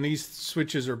have when these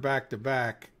switches are back to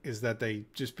back is that they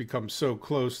just become so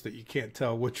close that you can't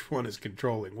tell which one is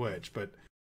controlling which. But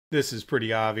this is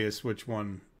pretty obvious which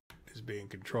one is being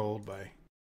controlled by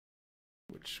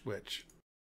which switch.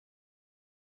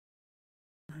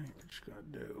 All right, we're just going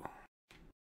to do.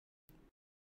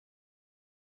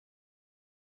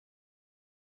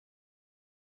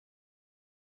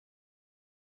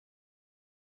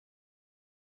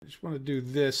 I just want to do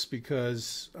this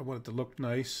because I want it to look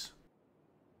nice.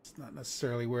 It's not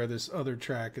necessarily where this other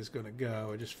track is going to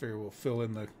go. I just figure we'll fill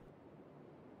in the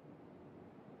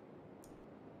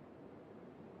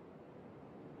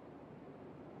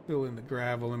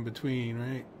gravel in between,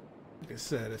 right? Like I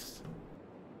said, it's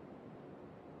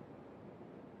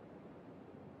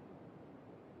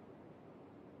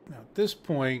now at this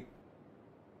point,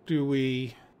 do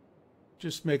we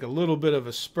just make a little bit of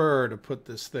a spur to put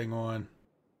this thing on?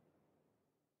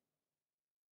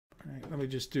 All right, let me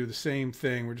just do the same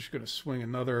thing. We're just going to swing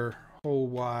another hole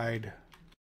wide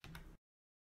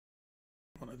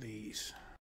one of these.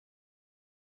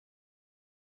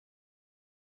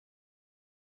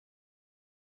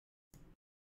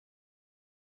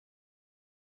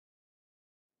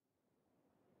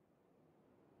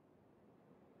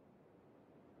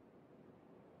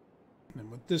 And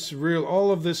with this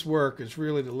all of this work is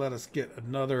really to let us get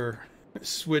another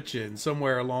switch in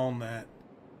somewhere along that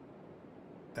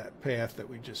path that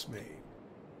we just made.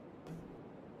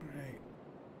 Right.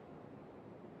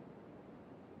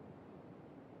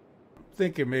 I'm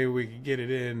thinking maybe we could get it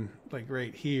in like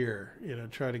right here, you know,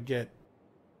 try to get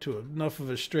to enough of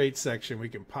a straight section we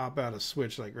can pop out a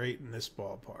switch like right in this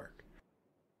ballpark.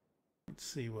 Let's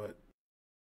see what.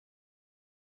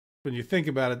 When you think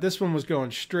about it, this one was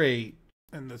going straight,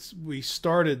 and we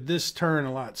started this turn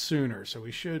a lot sooner, so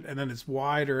we should, and then it's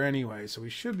wider anyway, so we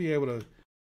should be able to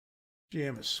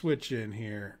jam a switch in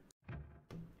here.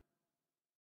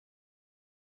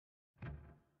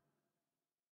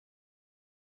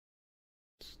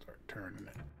 Start turning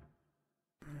it.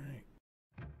 All right.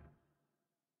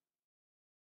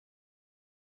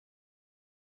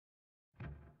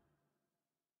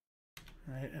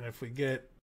 All right, and if we get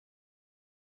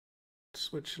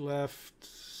switch left,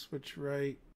 switch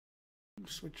right,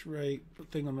 the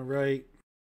thing on the right.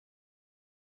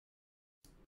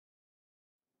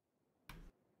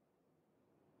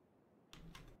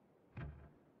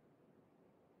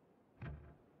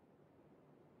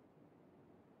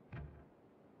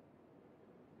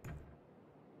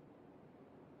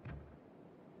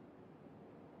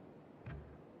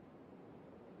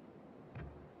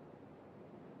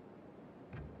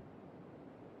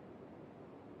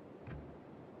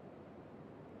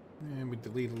 And we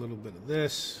delete a little bit of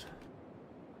this.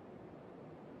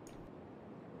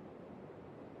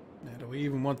 Now, do we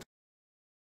even want to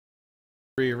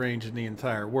rearranging the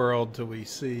entire world till we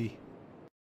see?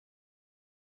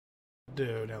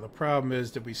 Do now the problem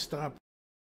is that we stop.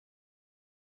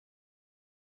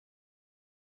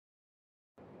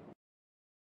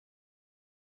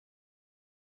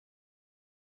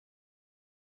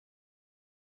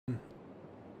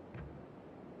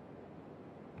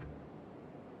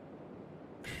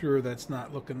 Sure, that's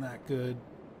not looking that good,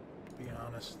 to be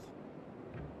honest.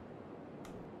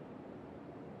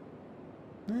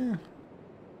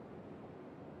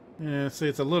 Yeah, see,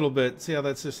 it's a little bit. See how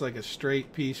that's just like a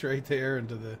straight piece right there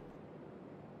into the.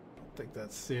 I think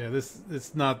that's, yeah. This,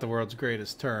 it's not the world's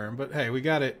greatest turn, but hey, we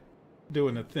got it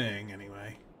doing the thing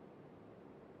anyway.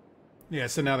 Yeah.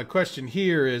 So now the question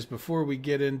here is, before we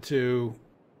get into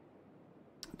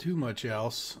too much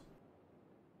else.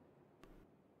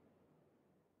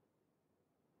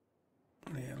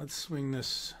 Yeah, let's swing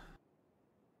this.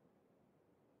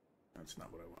 That's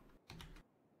not what I want.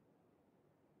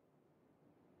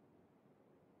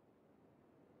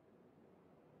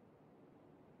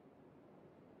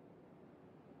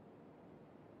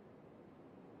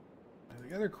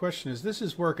 The other question is, this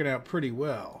is working out pretty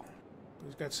well.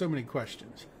 We've got so many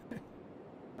questions.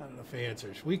 Not enough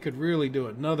answers. We could really do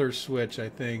another switch, I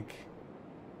think.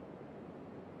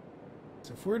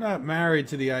 So if we're not married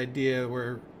to the idea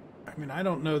where, I mean, I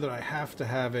don't know that I have to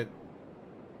have it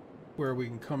where we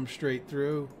can come straight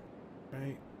through,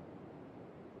 right?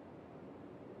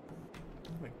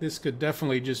 Like this could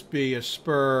definitely just be a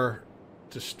spur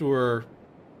to store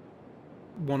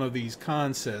one of these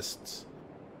consists.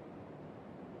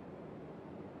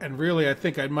 And really, I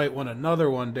think I might want another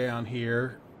one down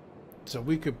here. So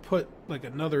we could put like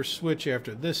another switch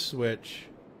after this switch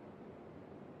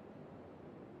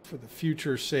for the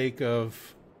future sake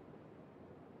of...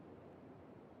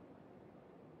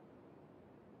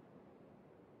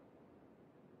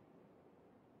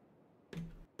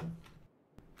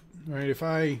 Right, if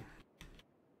I...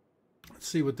 Let's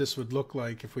see what this would look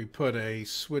like if we put a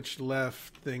switch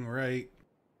left, thing right.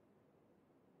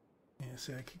 Yeah,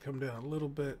 see, I could come down a little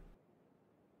bit.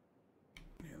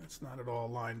 Yeah, that's not at all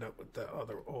lined up with the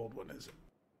other old one, is it?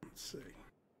 Let's see.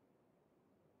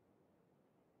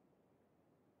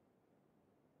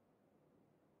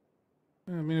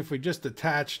 I mean, if we just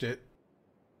attached it,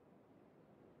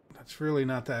 that's really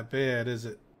not that bad, is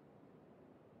it?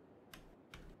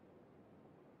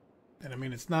 And I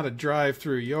mean, it's not a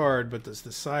drive-through yard, but does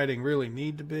the siding really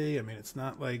need to be? I mean, it's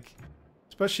not like,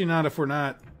 especially not if we're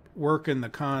not working the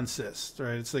consist,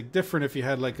 right? It's like different if you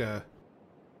had like a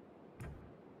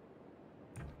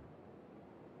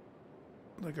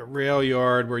rail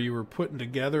yard where you were putting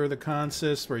together the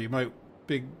consist, where you might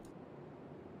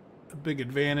a big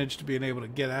advantage to being able to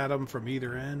get at them from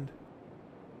either end.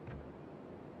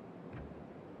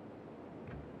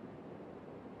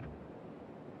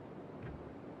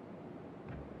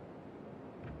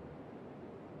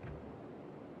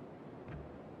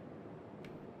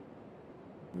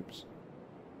 Oops.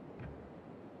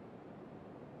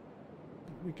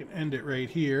 We can end it right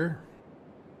here.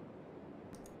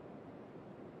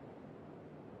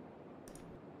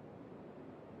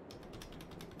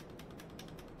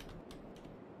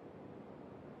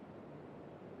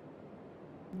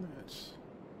 That's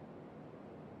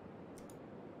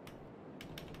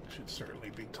should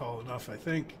certainly be tall enough, I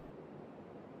think.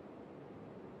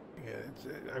 Yeah,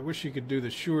 I wish you could do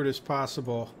the shortest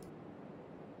possible.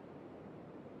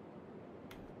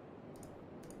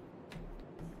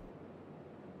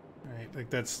 Like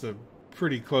that's the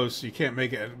pretty close. You can't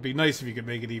make it. It'd be nice if you could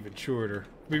make it even shorter.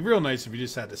 It'd be real nice if you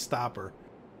just had to stop her.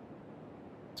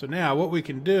 So now what we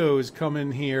can do is come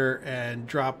in here and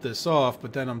drop this off.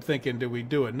 But then I'm thinking, do we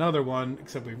do another one?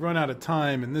 Except we've run out of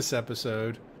time in this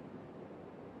episode.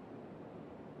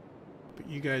 But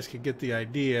you guys could get the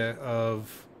idea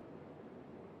of,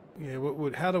 yeah,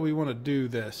 how do we want to do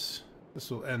this? This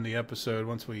will end the episode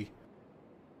once we...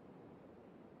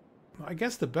 I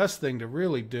guess the best thing to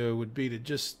really do would be to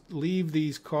just leave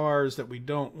these cars that we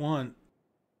don't want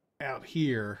out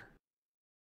here.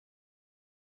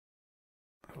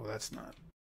 Oh, that's not...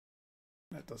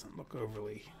 That doesn't look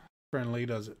overly friendly,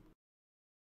 does it?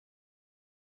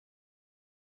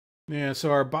 Yeah, so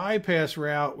our bypass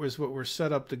route was what we're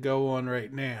set up to go on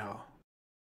right now.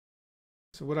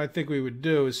 So what I think we would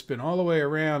do is spin all the way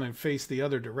around and face the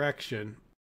other direction.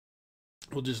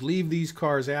 We'll just leave these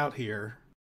cars out here.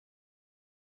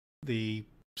 The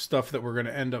stuff that we're going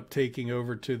to end up taking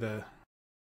over to the...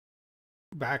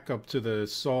 back up to the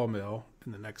sawmill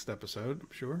in the next episode,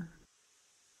 I'm sure.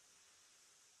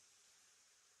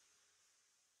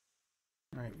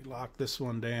 Alright, we lock this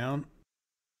one down.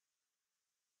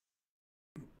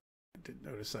 I did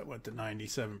notice that went to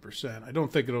 97%. I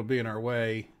don't think it'll be in our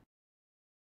way.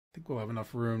 I think we'll have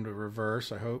enough room to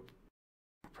reverse, I hope.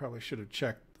 Probably should have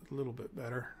checked a little bit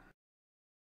better.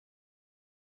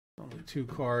 Only 2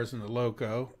 cars in the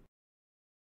loco.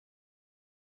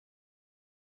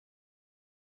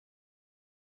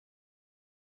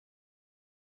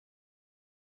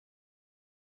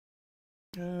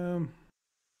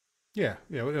 Yeah,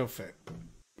 it'll fit.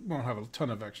 Won't have a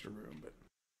ton of extra room, but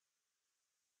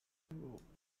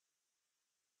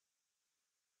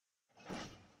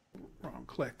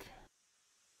click.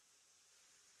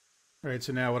 All right,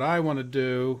 so now what I want to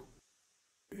do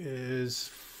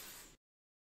is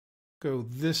go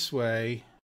this way.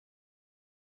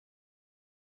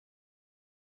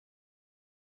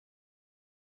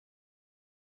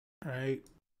 All right.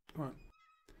 Come on.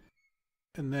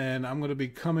 And then I'm going to be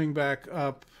coming back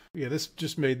up. Yeah, this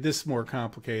just made this more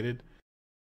complicated.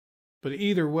 But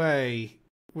either way,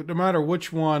 no matter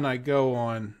which one I go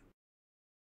on,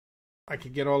 I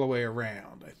could get all the way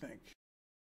around, I think.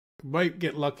 Might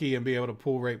get lucky and be able to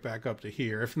pull right back up to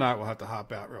here. If not, we'll have to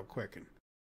hop out real quick and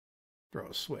throw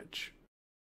a switch.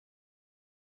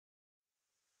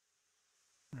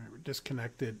 All right, we're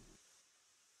disconnected.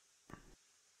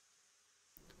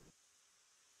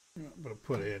 I'm going to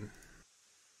put in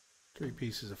 3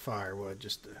 pieces of firewood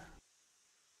just to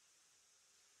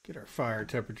get our fire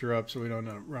temperature up so we don't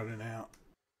end up running out.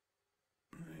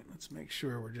 All right, let's make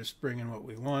sure we're just bringing what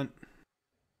we want.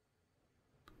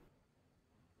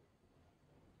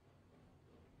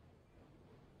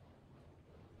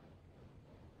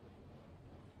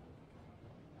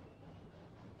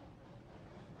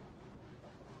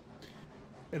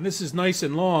 And this is nice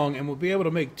and long, and we'll be able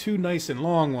to make 2 nice and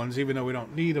long ones, even though we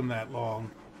don't need them that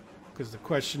long. Because the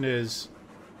question is,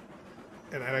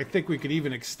 and I think we could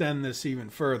even extend this even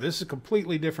further. This is a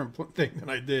completely different thing than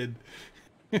I did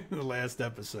in the last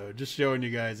episode. Just showing you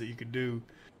guys that you can do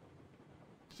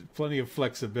plenty of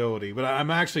flexibility. But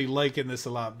I'm actually liking this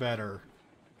a lot better.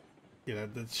 You know,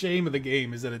 the shame of the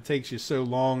game is that it takes you so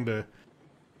long to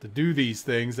do these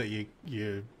things that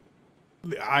you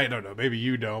I don't know, maybe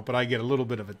you don't, but I get a little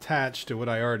bit of attached to what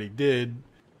I already did,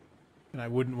 and I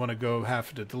wouldn't want to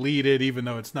have to delete it, even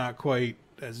though it's not quite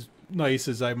as nice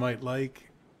as I might like.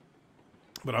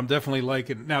 But I'm definitely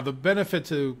liking. Now, the benefit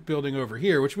to building over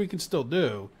here, which we can still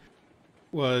do,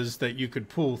 was that you could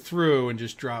pull through and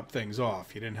just drop things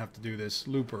off. You didn't have to do this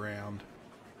loop around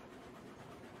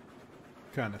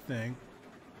kind of thing.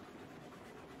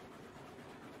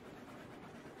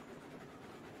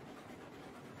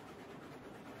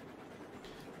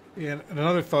 And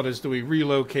another thought is, do we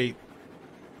relocate?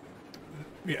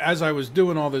 As I was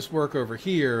doing all this work over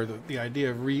here, the idea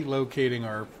of relocating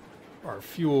our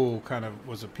fuel kind of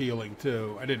was appealing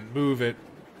too. I didn't move it,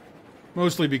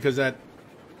 mostly because that,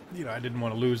 you know, I didn't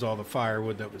want to lose all the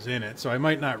firewood that was in it. So I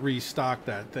might not restock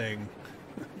that thing,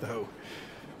 though.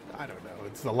 I don't know.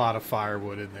 It's a lot of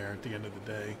firewood in there at the end of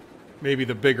the day. Maybe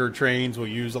the bigger trains will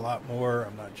use a lot more.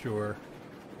 I'm not sure.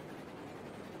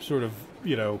 Sort of,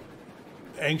 you know,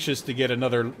 anxious to get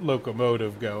another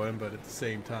locomotive going, but at the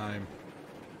same time,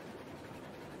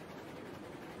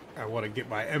 I want to get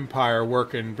my empire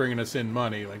working, bringing us in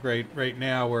money. Like right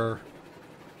now, we're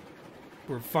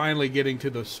finally getting to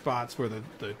the spots where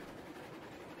the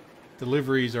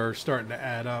deliveries are starting to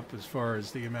add up as far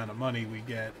as the amount of money we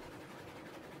get.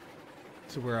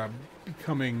 To where I'm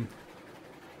becoming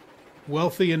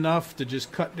wealthy enough to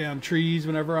just cut down trees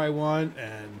whenever I want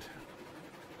and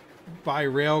buy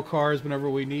rail cars whenever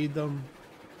we need them,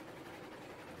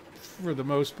 for the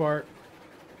most part.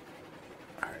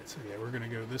 Alright, so yeah, we're going to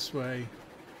go this way.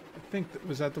 I think,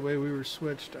 was that the way we were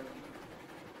switched? I don't know.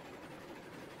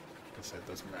 I guess that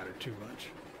doesn't matter too much.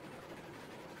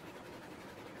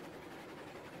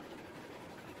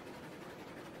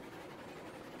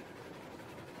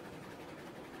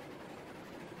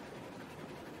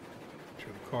 Make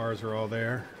sure the cars are all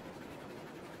there.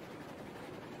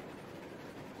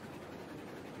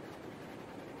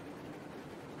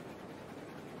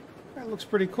 That looks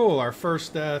pretty cool. Our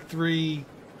first 3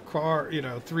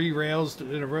 rails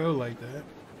in a row like that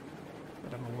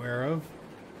I'm aware of.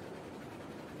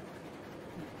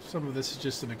 Some of this is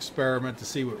just an experiment to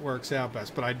see what works out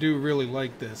best, but I do really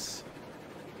like this.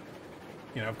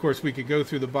 You know, of course, we could go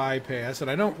through the bypass, and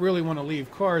I don't really want to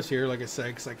leave cars here, like I said,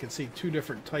 because I can see 2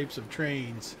 different types of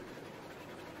trains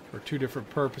for 2 different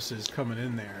purposes coming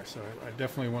in there. So I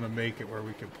definitely want to make it where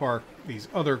we can park these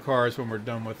other cars when we're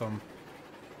done with them.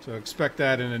 So expect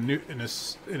that in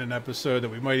an episode, that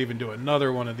we might even do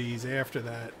another one of these after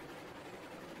that.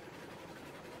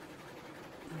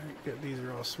 All right, good. These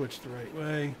are all switched the right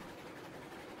way.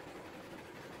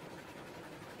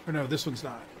 Or no, this one's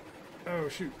not. Oh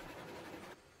shoot.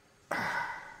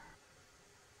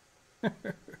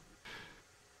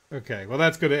 Okay, well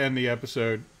that's going to end the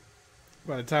episode.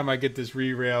 By the time I get this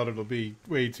re-railed, it'll be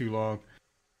way too long.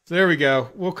 So there we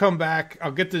go. We'll come back.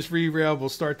 I'll get this re-railed. We'll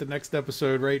start the next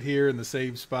episode right here in the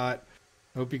same spot.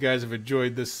 I hope you guys have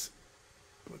enjoyed this.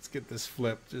 Let's get this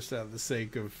flipped, just out of the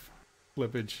sake of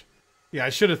flippage. Yeah, I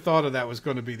should have thought of that was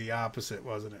going to be the opposite,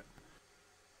 wasn't it?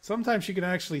 Sometimes you can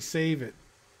actually save it.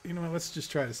 You know what? Let's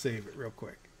just try to save it real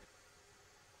quick.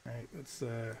 All right, let's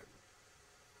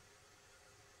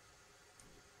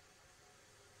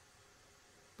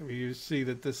you see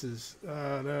that this is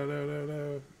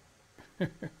no. All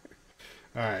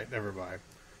right, never mind.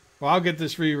 Well, I'll get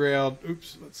this re-railed.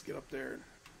 Oops, let's get up there.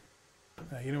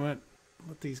 You know what?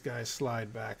 Let these guys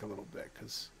slide back a little bit,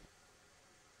 because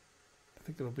I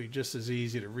think it'll be just as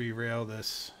easy to re-rail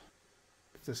this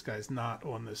if this guy's not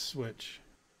on this switch.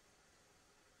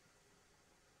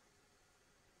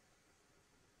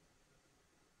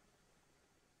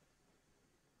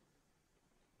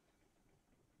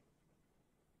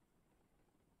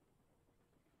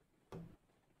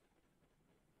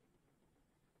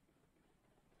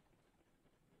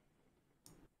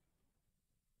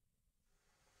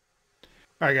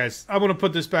 All right, guys, I'm going to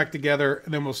put this back together,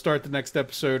 and then we'll start the next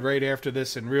episode right after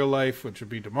this in real life, which will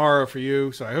be tomorrow for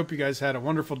you. So I hope you guys had a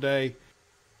wonderful day.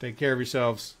 Take care of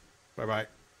yourselves.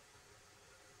 Bye-bye.